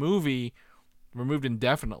Burgers, the movie, removed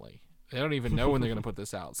indefinitely. They don't even know when they're going to put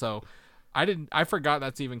this out. So I forgot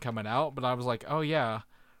that's even coming out, but I was like, oh yeah,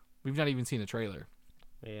 we've not even seen a trailer.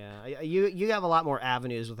 Yeah, you have a lot more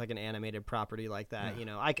avenues with like an animated property like that. You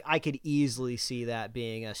know, I could easily see that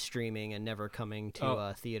being a streaming and never coming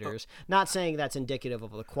to theaters. Not saying that's indicative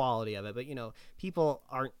of the quality of it, but you know, people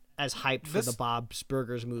aren't as hyped for the Bob's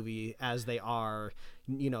Burgers movie as they are,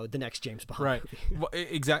 you know, the next James Bond movie. Well,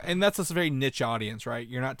 exactly. And that's a very niche audience, right?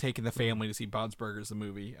 You're not taking the family to see Bob's Burgers, the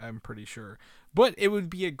movie, I'm pretty sure. But it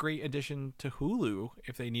would be a great addition to Hulu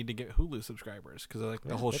if they need to get Hulu subscribers, because like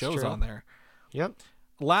the whole show's on there. Yep.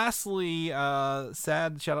 Lastly,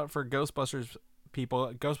 sad shout out for Ghostbusters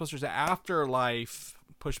people. Ghostbusters Afterlife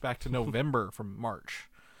pushed back to November from March,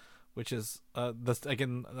 which is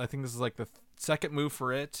again, I think this is like the second move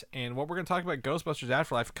for it. And what we're going to talk about Ghostbusters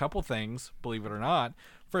Afterlife, a couple things, believe it or not.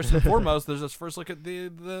 First and foremost, there's this first look at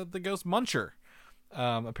the Ghost Muncher.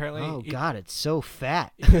 Apparently, God, it's so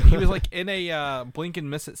fat. He was like in a blink and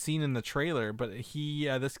miss it scene in the trailer, but he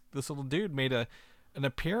this little dude made an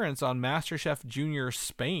appearance on MasterChef Junior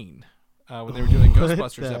Spain when they were doing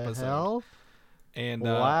Ghostbusters episode. Hell? And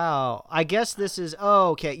wow, I guess this is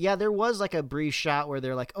okay. Yeah, there was like a brief shot where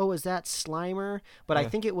they're like, "Oh, is that Slimer?" But I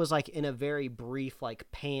think it was like in a very brief, like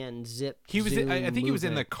pan zip. He was. I think he was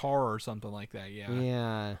in the car or something like that. Yeah.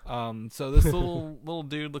 Yeah. So this little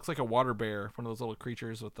dude looks like a water bear, one of those little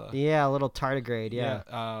creatures with the. Yeah, a little tardigrade.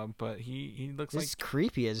 Yeah. But he looks like. It's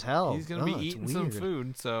creepy as hell. He's gonna be eating some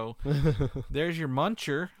food. So there's your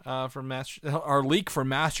muncher from our leak from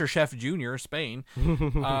MasterChef Junior Spain,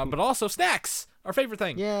 but also snacks. Our favorite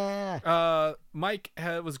thing. Yeah. Mike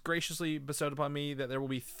was graciously bestowed upon me that there will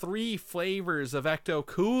be 3 flavors of Ecto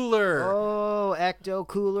Cooler. Oh, Ecto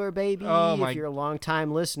Cooler, baby. If you're a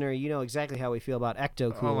long-time listener, you know exactly how we feel about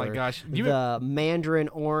Ecto Cooler. Oh, my gosh. The mandarin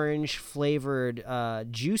orange flavored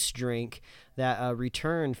juice drink that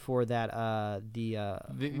returned for that,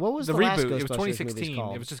 what was the last reboot? Ghostbusters It was 2016.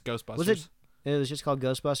 called? It was just Ghostbusters. Was it? It was just called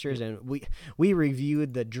Ghostbusters, and we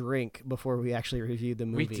reviewed the drink before we actually reviewed the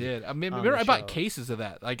movie. We did. I mean, remember I bought cases of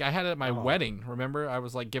that. Like I had it at my wedding. Remember, I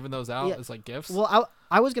was like giving those out as like gifts. Well,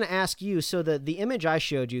 I was going to ask you. So the image I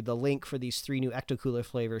showed you, the link for these 3 new Ecto Cooler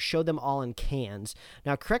flavors, showed them all in cans.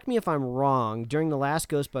 Now, correct me if I'm wrong. During the last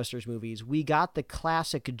Ghostbusters movies, we got the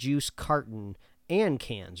classic juice carton and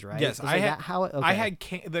cans, right? Yes, I had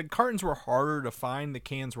the cartons were harder to find. The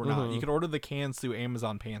cans were not. You could order the cans through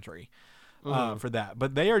Amazon Pantry. For that,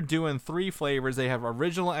 but they are doing 3 flavors. They have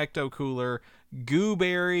original Ecto Cooler,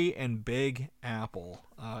 Gooberry, and Big Apple.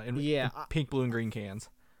 In pink, blue, and green cans.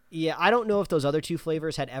 Yeah, I don't know if those other 2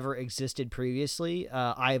 flavors had ever existed previously.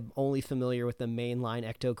 I'm only familiar with the mainline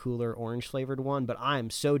Ecto Cooler orange flavored one, but I'm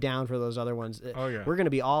so down for those other ones. Oh yeah, we're gonna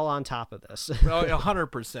be all on top of this.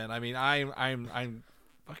 100%. I mean, I'm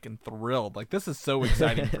fucking thrilled. Like this is so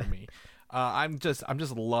exciting for me. I'm just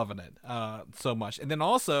loving it so much. And then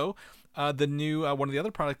also the new one of the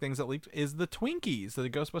other product things that leaked is the Twinkies, the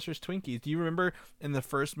Ghostbusters Twinkies. Do you remember in the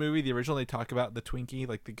first movie, the original, they talk about the Twinkie,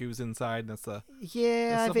 like the goo's inside? That's the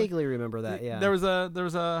I vaguely remember that. Yeah, there was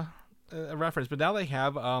a reference, but now they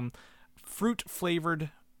have fruit flavored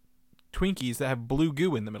Twinkies that have blue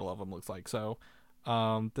goo in the middle of them. Looks like so.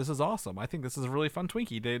 This is awesome. I think this is a really fun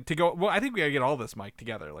Twinkie to go. Well, I think we gotta get all this, Mike,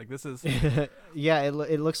 together. Like this is. Yeah,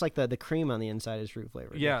 it looks like the cream on the inside is fruit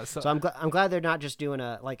flavored. Yeah, so I'm glad they're not just doing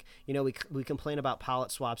we complain about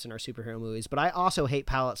palette swaps in our superhero movies, but I also hate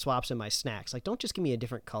palette swaps in my snacks. Like, don't just give me a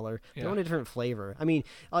different color, throw in a different flavor. I mean,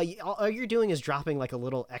 all you're doing is dropping like a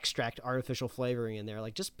little extract artificial flavoring in there.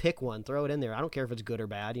 Like, just pick one, throw it in there. I don't care if it's good or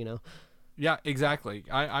bad. You know. Yeah, exactly.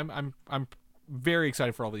 I'm very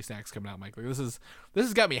excited for all these snacks coming out, Mike. Like, this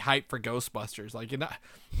has got me hyped for Ghostbusters. Like,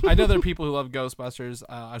 I know there are people who love Ghostbusters.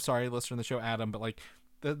 I'm sorry, listener in the show, Adam, but like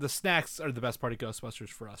the snacks are the best part of Ghostbusters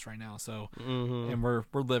for us right now. So, and we're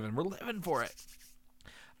living for it.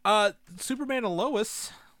 Superman and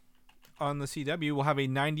Lois on the CW will have a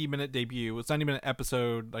 90-minute debut. It's 90-minute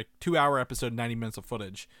episode, like 2-hour episode, 90 minutes of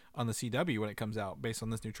footage on the CW when it comes out, based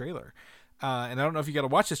on this new trailer. And I don't know if you got to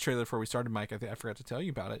watch this trailer before we started, Mike. I forgot to tell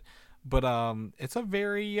you about it. But it's a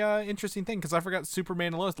very interesting thing, because I forgot Superman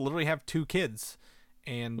and Lois literally have 2 kids.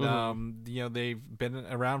 And, they've been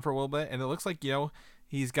around for a little bit. And it looks like,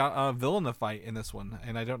 he's got a villain to fight in this one.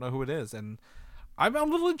 And I don't know who it is. And I'm a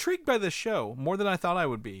little intrigued by this show, more than I thought I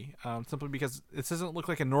would be. Simply because this doesn't look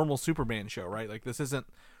like a normal Superman show, right? Like, this isn't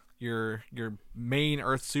your main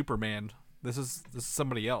Earth Superman This is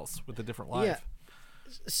somebody else with a different life. Yeah.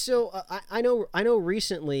 So I know.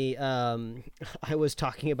 Recently, I was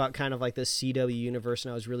talking about kind of like this CW universe,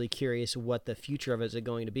 and I was really curious what the future of it is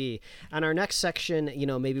going to be. And our next section,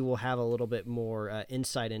 maybe we'll have a little bit more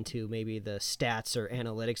insight into maybe the stats or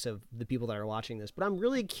analytics of the people that are watching this. But I'm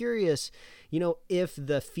really curious, if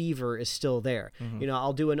the fever is still there. Mm-hmm.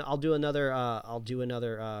 I'll do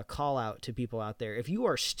another call out to people out there. If you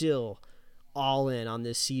are still all in on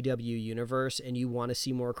this CW universe and you want to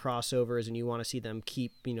see more crossovers and you want to see them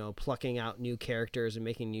keep, plucking out new characters and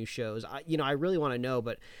making new shows, I really want to know,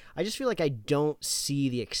 but I just feel like I don't see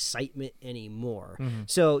the excitement anymore. Mm-hmm.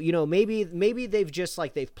 So, maybe they've just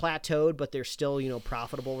they've plateaued, but they're still,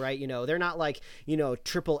 profitable, right? They're not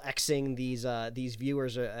triple Xing these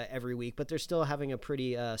viewers every week, but they're still having a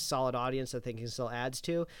pretty solid audience that they can sell ads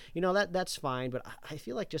to. That's fine, but I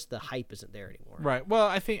feel like just the hype isn't there anymore. Right. Well,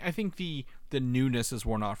 I think the newness is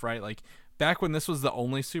worn off, right? Like back when this was the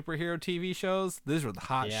only superhero TV shows, these were the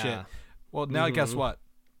hot shit. Well, now guess what?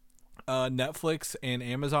 Netflix and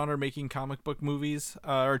Amazon are making comic book movies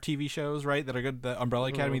or TV shows, right? That are good. The Umbrella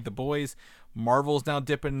Academy, The Boys, Marvel's now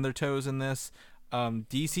dipping their toes in this.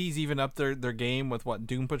 DC's even up their game with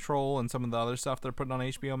Doom Patrol and some of the other stuff they're putting on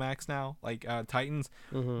HBO Max now, like Titans.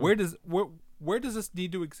 Where does this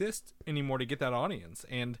need to exist anymore to get that audience?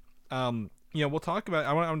 And we'll talk about.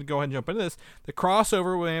 I want to go ahead and jump into this. The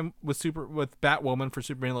crossover with Batwoman for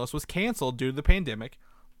Superman and Lois was canceled due to the pandemic.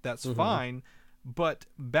 That's fine, but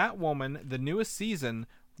Batwoman, the newest season,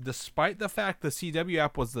 despite the fact the CW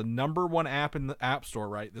app was the #1 app in the App Store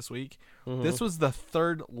right this week, this was the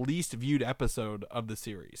third least viewed episode of the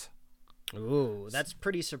series. Ooh, that's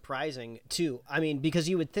pretty surprising too. I mean, because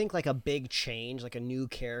you would think a big change, a new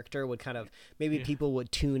character would kind of, maybe people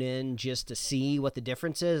would tune in just to see what the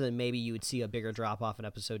difference is, and maybe you would see a bigger drop off in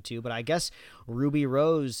episode 2. But I guess Ruby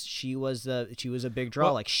Rose, she was a big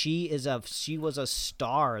draw. Well, she was a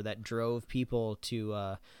star that drove people to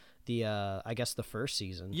I guess the first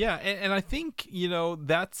season. Yeah, and I think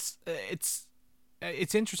that's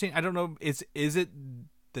it's interesting. I don't know. Is it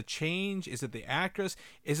the change? Is it the actress?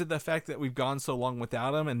 Is it the fact that we've gone so long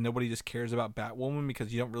without him and nobody just cares about Batwoman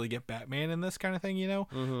because you don't really get Batman in this kind of thing,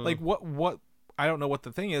 what I don't know what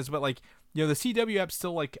the thing is, but the CW app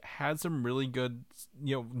still had some really good,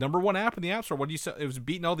 #1 app in the App Store. What do you say? It was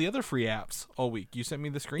beating all the other free apps all week. You sent me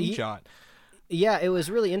the screenshot. Yeah, it was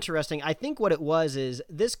really interesting. I think what it was is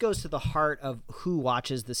this goes to the heart of who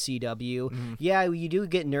watches the CW. Mm-hmm. Yeah, you do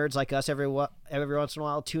get nerds like us every once in a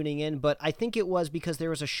while tuning in, but I think it was because there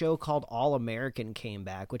was a show called All American came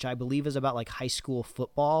back, which I believe is about high school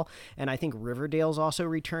football, and I think Riverdale's also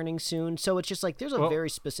returning soon. So it's just there's a very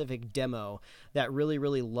specific demo that really,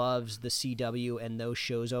 really loves the CW and those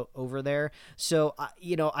shows over there. So,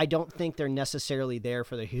 I don't think they're necessarily there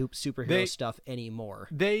for the superhero stuff anymore.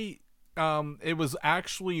 It was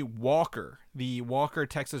actually Walker, the Walker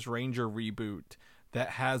Texas Ranger reboot that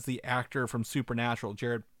has the actor from Supernatural,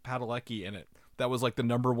 Jared Padalecki, in it. That was the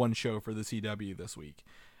 #1 show for the CW this week.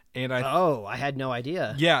 And I had no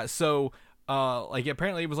idea. Yeah, so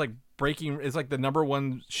apparently it was breaking. It's the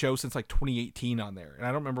 #1 show since 2018 on there, and I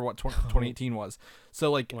don't remember what 2018 was.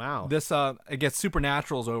 So wow, this I guess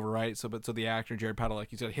Supernatural's over, right? So the actor Jared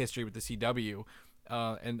Padalecki's got a history with the CW.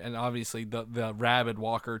 And obviously the rabid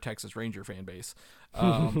Walker Texas Ranger fan base,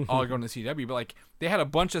 all going to CW. But they had a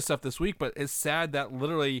bunch of stuff this week, but it's sad that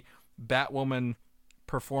literally Batwoman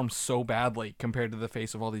performed so badly compared to the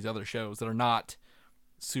face of all these other shows that are not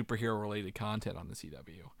superhero related content on the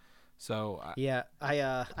CW. So yeah,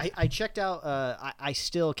 I checked out. I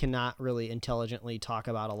still cannot really intelligently talk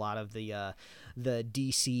about a lot of the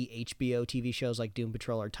DC HBO TV shows like Doom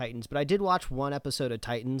Patrol or Titans, but I did watch one episode of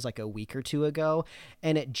Titans a week or two ago,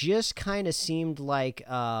 and it just kind of seemed like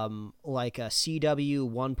a CW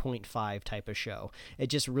 1.5 type of show. It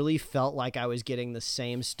just really felt like I was getting the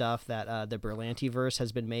same stuff that the Berlantiverse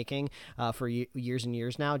has been making for years and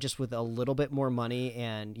years now, just with a little bit more money,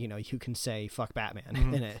 and you can say fuck Batman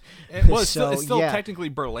in it. Well, it's still technically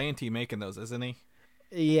Berlanti making those, isn't he?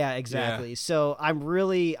 Yeah, exactly. Yeah. So I'm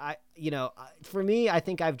really, for me, I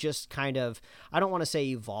think I've just kind of, I don't want to say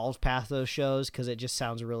evolved past those shows because it just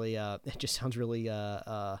sounds really,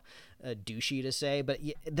 douchey to say, but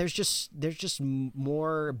there's just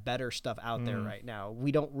more better stuff out there right now.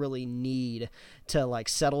 We don't really need to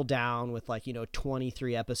settle down with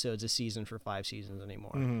 23 episodes a season for 5 seasons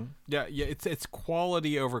anymore. Mm-hmm. Yeah, it's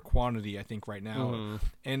quality over quantity, I think, right now,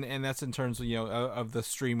 and that's in terms of of the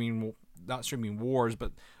streaming. Not streaming wars,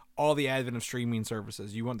 but all the advent of streaming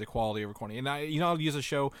services. You want the quality over quantity. And I'll use a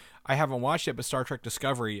show I haven't watched yet, but Star Trek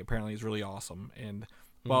Discovery apparently is really awesome. And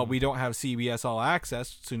while we don't have CBS All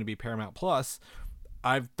Access, soon to be Paramount Plus,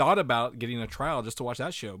 I've thought about getting a trial just to watch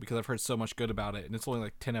that show because I've heard so much good about it, and it's only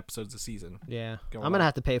like 10 episodes a season. Yeah, I'm gonna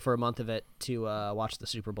have to pay for a month of it to watch the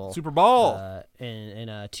Super Bowl.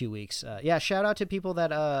 In 2 weeks. Yeah, shout out to people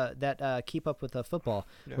that keep up with football.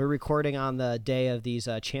 Yeah. We're recording on the day of these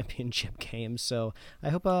championship games, so I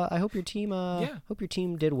hope your team hope your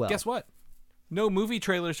team did well. Guess what? No movie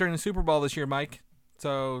trailers during the Super Bowl this year, Mike.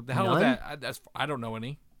 So the hell with that. I don't know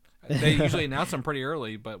any. They usually announce them pretty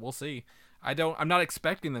early, but we'll see. I'm not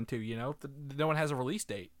expecting them to, no one has a release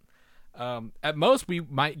date. At most we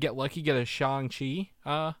might get a Shang-Chi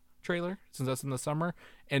trailer since that's in the summer,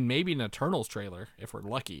 and maybe an Eternals trailer if we're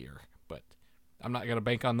lucky, but I'm not going to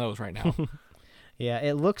bank on those right now. Yeah,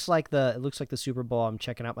 it looks like the Super Bowl. I'm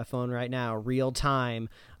checking out my phone right now, real time,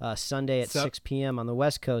 Sunday at 6 p.m. on the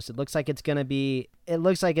West Coast. It looks like it's going to be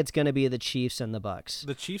the Chiefs and the Bucks.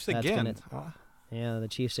 The Chiefs again. Yeah, the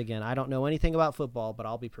Chiefs again. I don't know anything about football, but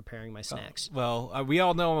I'll be preparing my snacks. We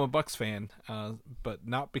all know I'm a Bucks fan, but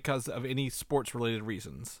not because of any sports-related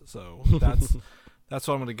reasons. So that's what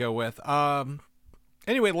I'm going to go with.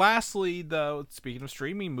 Anyway, lastly, though, speaking of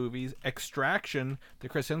streaming movies, Extraction, the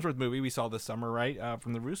Chris Hemsworth movie we saw this summer, right,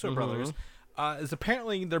 from the Russo brothers, is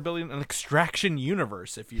apparently they're building an Extraction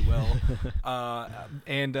universe, if you will,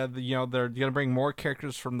 and they're going to bring more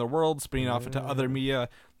characters from the world, spinning off into other media.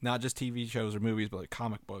 Not just TV shows or movies, but like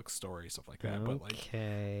comic books, stories, stuff like that.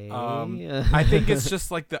 Okay. But I think it's just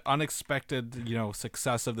like the unexpected,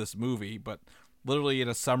 success of this movie. But literally in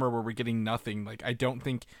a summer where we're getting nothing, like I don't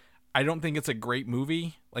think it's a great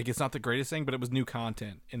movie. Like it's not the greatest thing, but it was new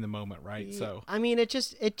content in the moment, right? So I mean, it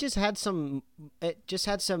just had some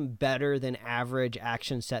better than average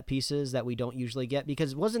action set pieces that we don't usually get,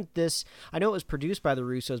 because wasn't this? I know it was produced by the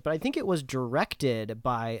Russos, but I think it was directed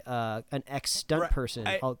by an ex-stunt person,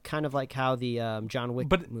 kind of like how the John Wick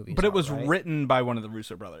movies. But it was written by one of the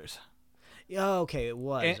Russo brothers. Oh, okay, it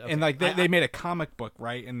was. And like they made a comic book,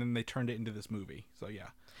 right? And then they turned it into this movie. So yeah.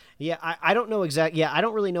 Yeah, I don't know exactly. Yeah, I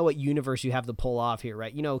don't really know what universe you have to pull off here,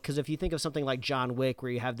 right? Because if you think of something like John Wick,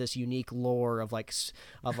 where you have this unique lore of like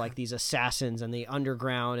these assassins and the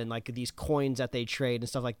underground and like these coins that they trade and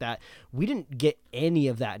stuff like that, we didn't get any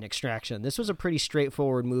of that in Extraction. This was a pretty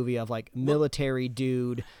straightforward movie of like military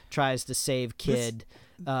dude tries to save kid.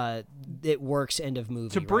 It works. End of movie.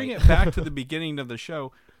 To bring it back to the beginning of the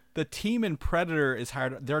show, the team in Predator is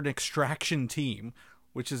hired. They're an extraction team,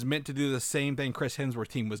 which is meant to do the same thing Chris Hemsworth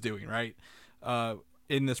team was doing, right?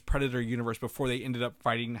 In this Predator universe before they ended up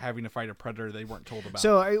having to fight a Predator they weren't told about.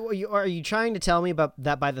 So are you trying to tell me about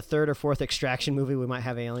that by the third or fourth Extraction movie we might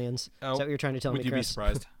have aliens? Is that what you're trying to tell me, Chris? Would you be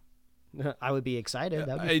surprised? I would be excited.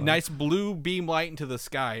 That'd be a fun. Nice blue beam light into the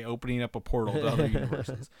sky, opening up a portal to other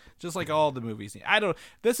universes, just like all the movies.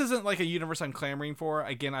 This isn't like a universe I'm clamoring for.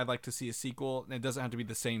 Again, I'd like to see a sequel, and it doesn't have to be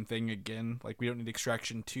the same thing again. Like we don't need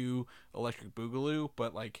Extraction 2, Electric Boogaloo,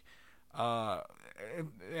 but like, I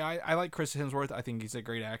like Chris Hemsworth. I think he's a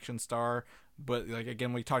great action star. But like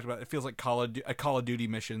again, we talked about it feels like a Call of Duty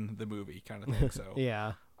mission, the movie kind of thing. So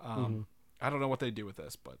yeah, I don't know what they do with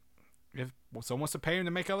this, but. If someone wants to pay him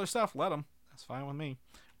to make other stuff, let him. That's fine with me.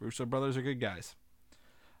 Russo brothers are good guys.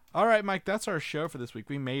 All right, Mike, that's our show for this week.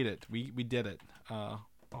 We made it. We did it. A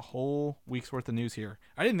whole week's worth of news here.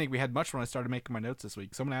 I didn't think we had much when I started making my notes this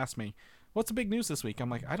week. Someone asked me, what's the big news this week? I'm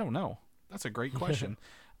like, I don't know. That's a great question.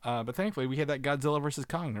 But thankfully, we had that Godzilla versus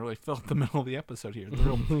Kong to really fill up the middle of the episode here.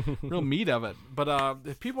 The real meat of it. But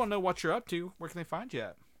if people want to know what you're up to, where can they find you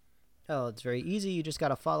at? Oh, it's very easy. You just got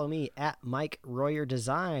to follow me at Mike Royer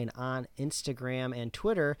Design on Instagram and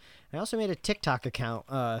Twitter. I also made a TikTok account,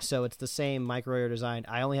 so it's the same, Mike Royer Design.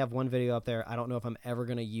 I only have one video up there. I don't know if I'm ever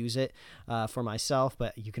going to use it for myself,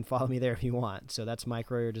 but you can follow me there if you want. So that's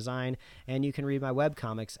Mike Royer Design, and you can read my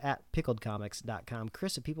webcomics at pickledcomics.com.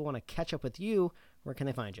 Chris, if people want to catch up with you, where can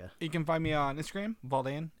they find you? You can find me on Instagram,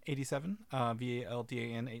 Valdan87,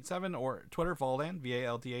 VALDAN87, or Twitter, Valdan,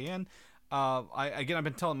 VALDAN. I've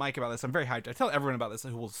been telling Mike about this. I'm very hyped. I tell everyone about this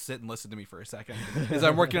who will sit and listen to me for a second. Is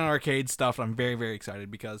I'm working on arcade stuff, and I'm very, very excited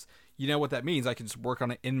because you know what that means. I can just work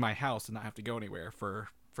on it in my house and not have to go anywhere for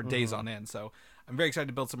days on end. So I'm very excited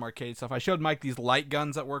to build some arcade stuff. I showed Mike these light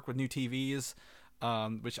guns that work with new TVs,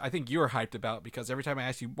 which I think you were hyped about because every time I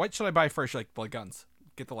ask you, what should I buy first? You're like, light guns.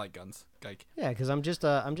 Get the light guns. Like, yeah, because I'm just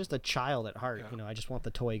a child at heart. Yeah. I just want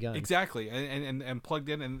the toy gun. Exactly, and plugged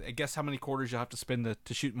in. And guess how many quarters you'll have to spend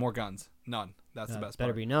to shoot more guns? None. That's the best part.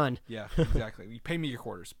 Better be none. Yeah, exactly. You pay me your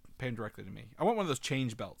quarters. Pay them directly to me. I want one of those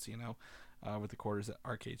change belts, with the quarters that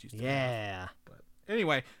arcades used to have. Yeah. But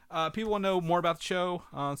anyway, people want to know more about the show,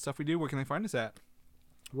 stuff we do. Where can they find us at?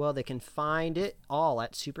 Well, they can find it all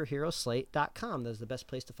at superheroslate.com. That's the best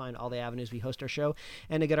place to find all the avenues we host our show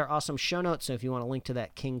and to get our awesome show notes. So if you want to link to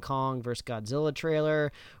that King Kong vs. Godzilla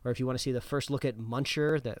trailer, or if you want to see the first look at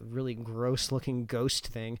Muncher, that really gross-looking ghost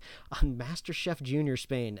thing, on MasterChef Junior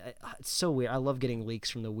Spain. It's so weird. I love getting leaks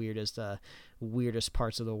from the weirdest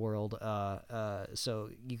parts of the world. So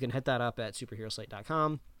you can hit that up at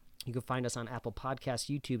superheroslate.com. You can find us on Apple Podcasts,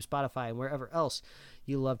 YouTube, Spotify, and wherever else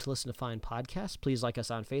you love to listen to fine podcasts. Please like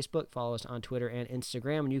us on Facebook, follow us on Twitter and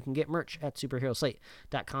Instagram, and you can get merch at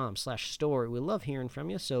superheroslate.com/store. We love hearing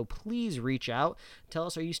from you, so please reach out. Tell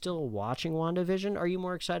us, are you still watching WandaVision? Are you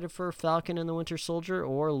more excited for Falcon and the Winter Soldier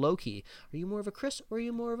or Loki? Are you more of a Chris or are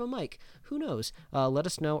you more of a Mike? Who knows? Let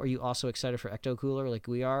us know. Are you also excited for Ecto Cooler like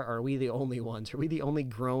we are? Or are we the only ones? Are we the only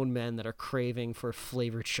grown men that are craving for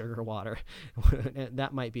flavored sugar water?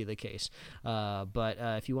 That might be the case. But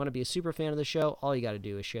if you want to be a super fan of the show, all you got to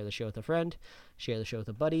do is share the show with a friend, share the show with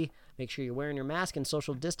a buddy, make sure you're wearing your mask and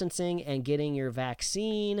social distancing and getting your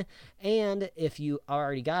vaccine. And if you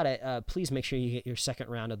already got it, please make sure you get your second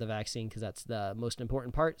round of the vaccine, because that's the most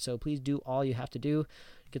important part. So please do all you have to do,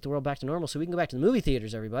 get the world back to normal so we can go back to the movie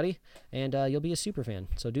theaters, everybody, and you'll be a super fan.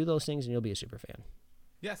 So do those things and you'll be a super fan.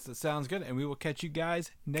 Yes, that sounds good, and we will catch you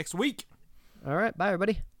guys next week. All right, bye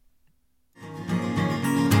everybody.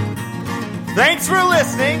 Thanks for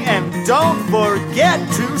listening, and don't forget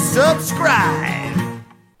to subscribe.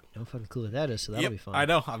 No fucking clue what that is, so that'll be fun. I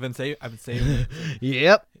know. I've been saving it.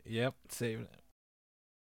 Yep. Saving it.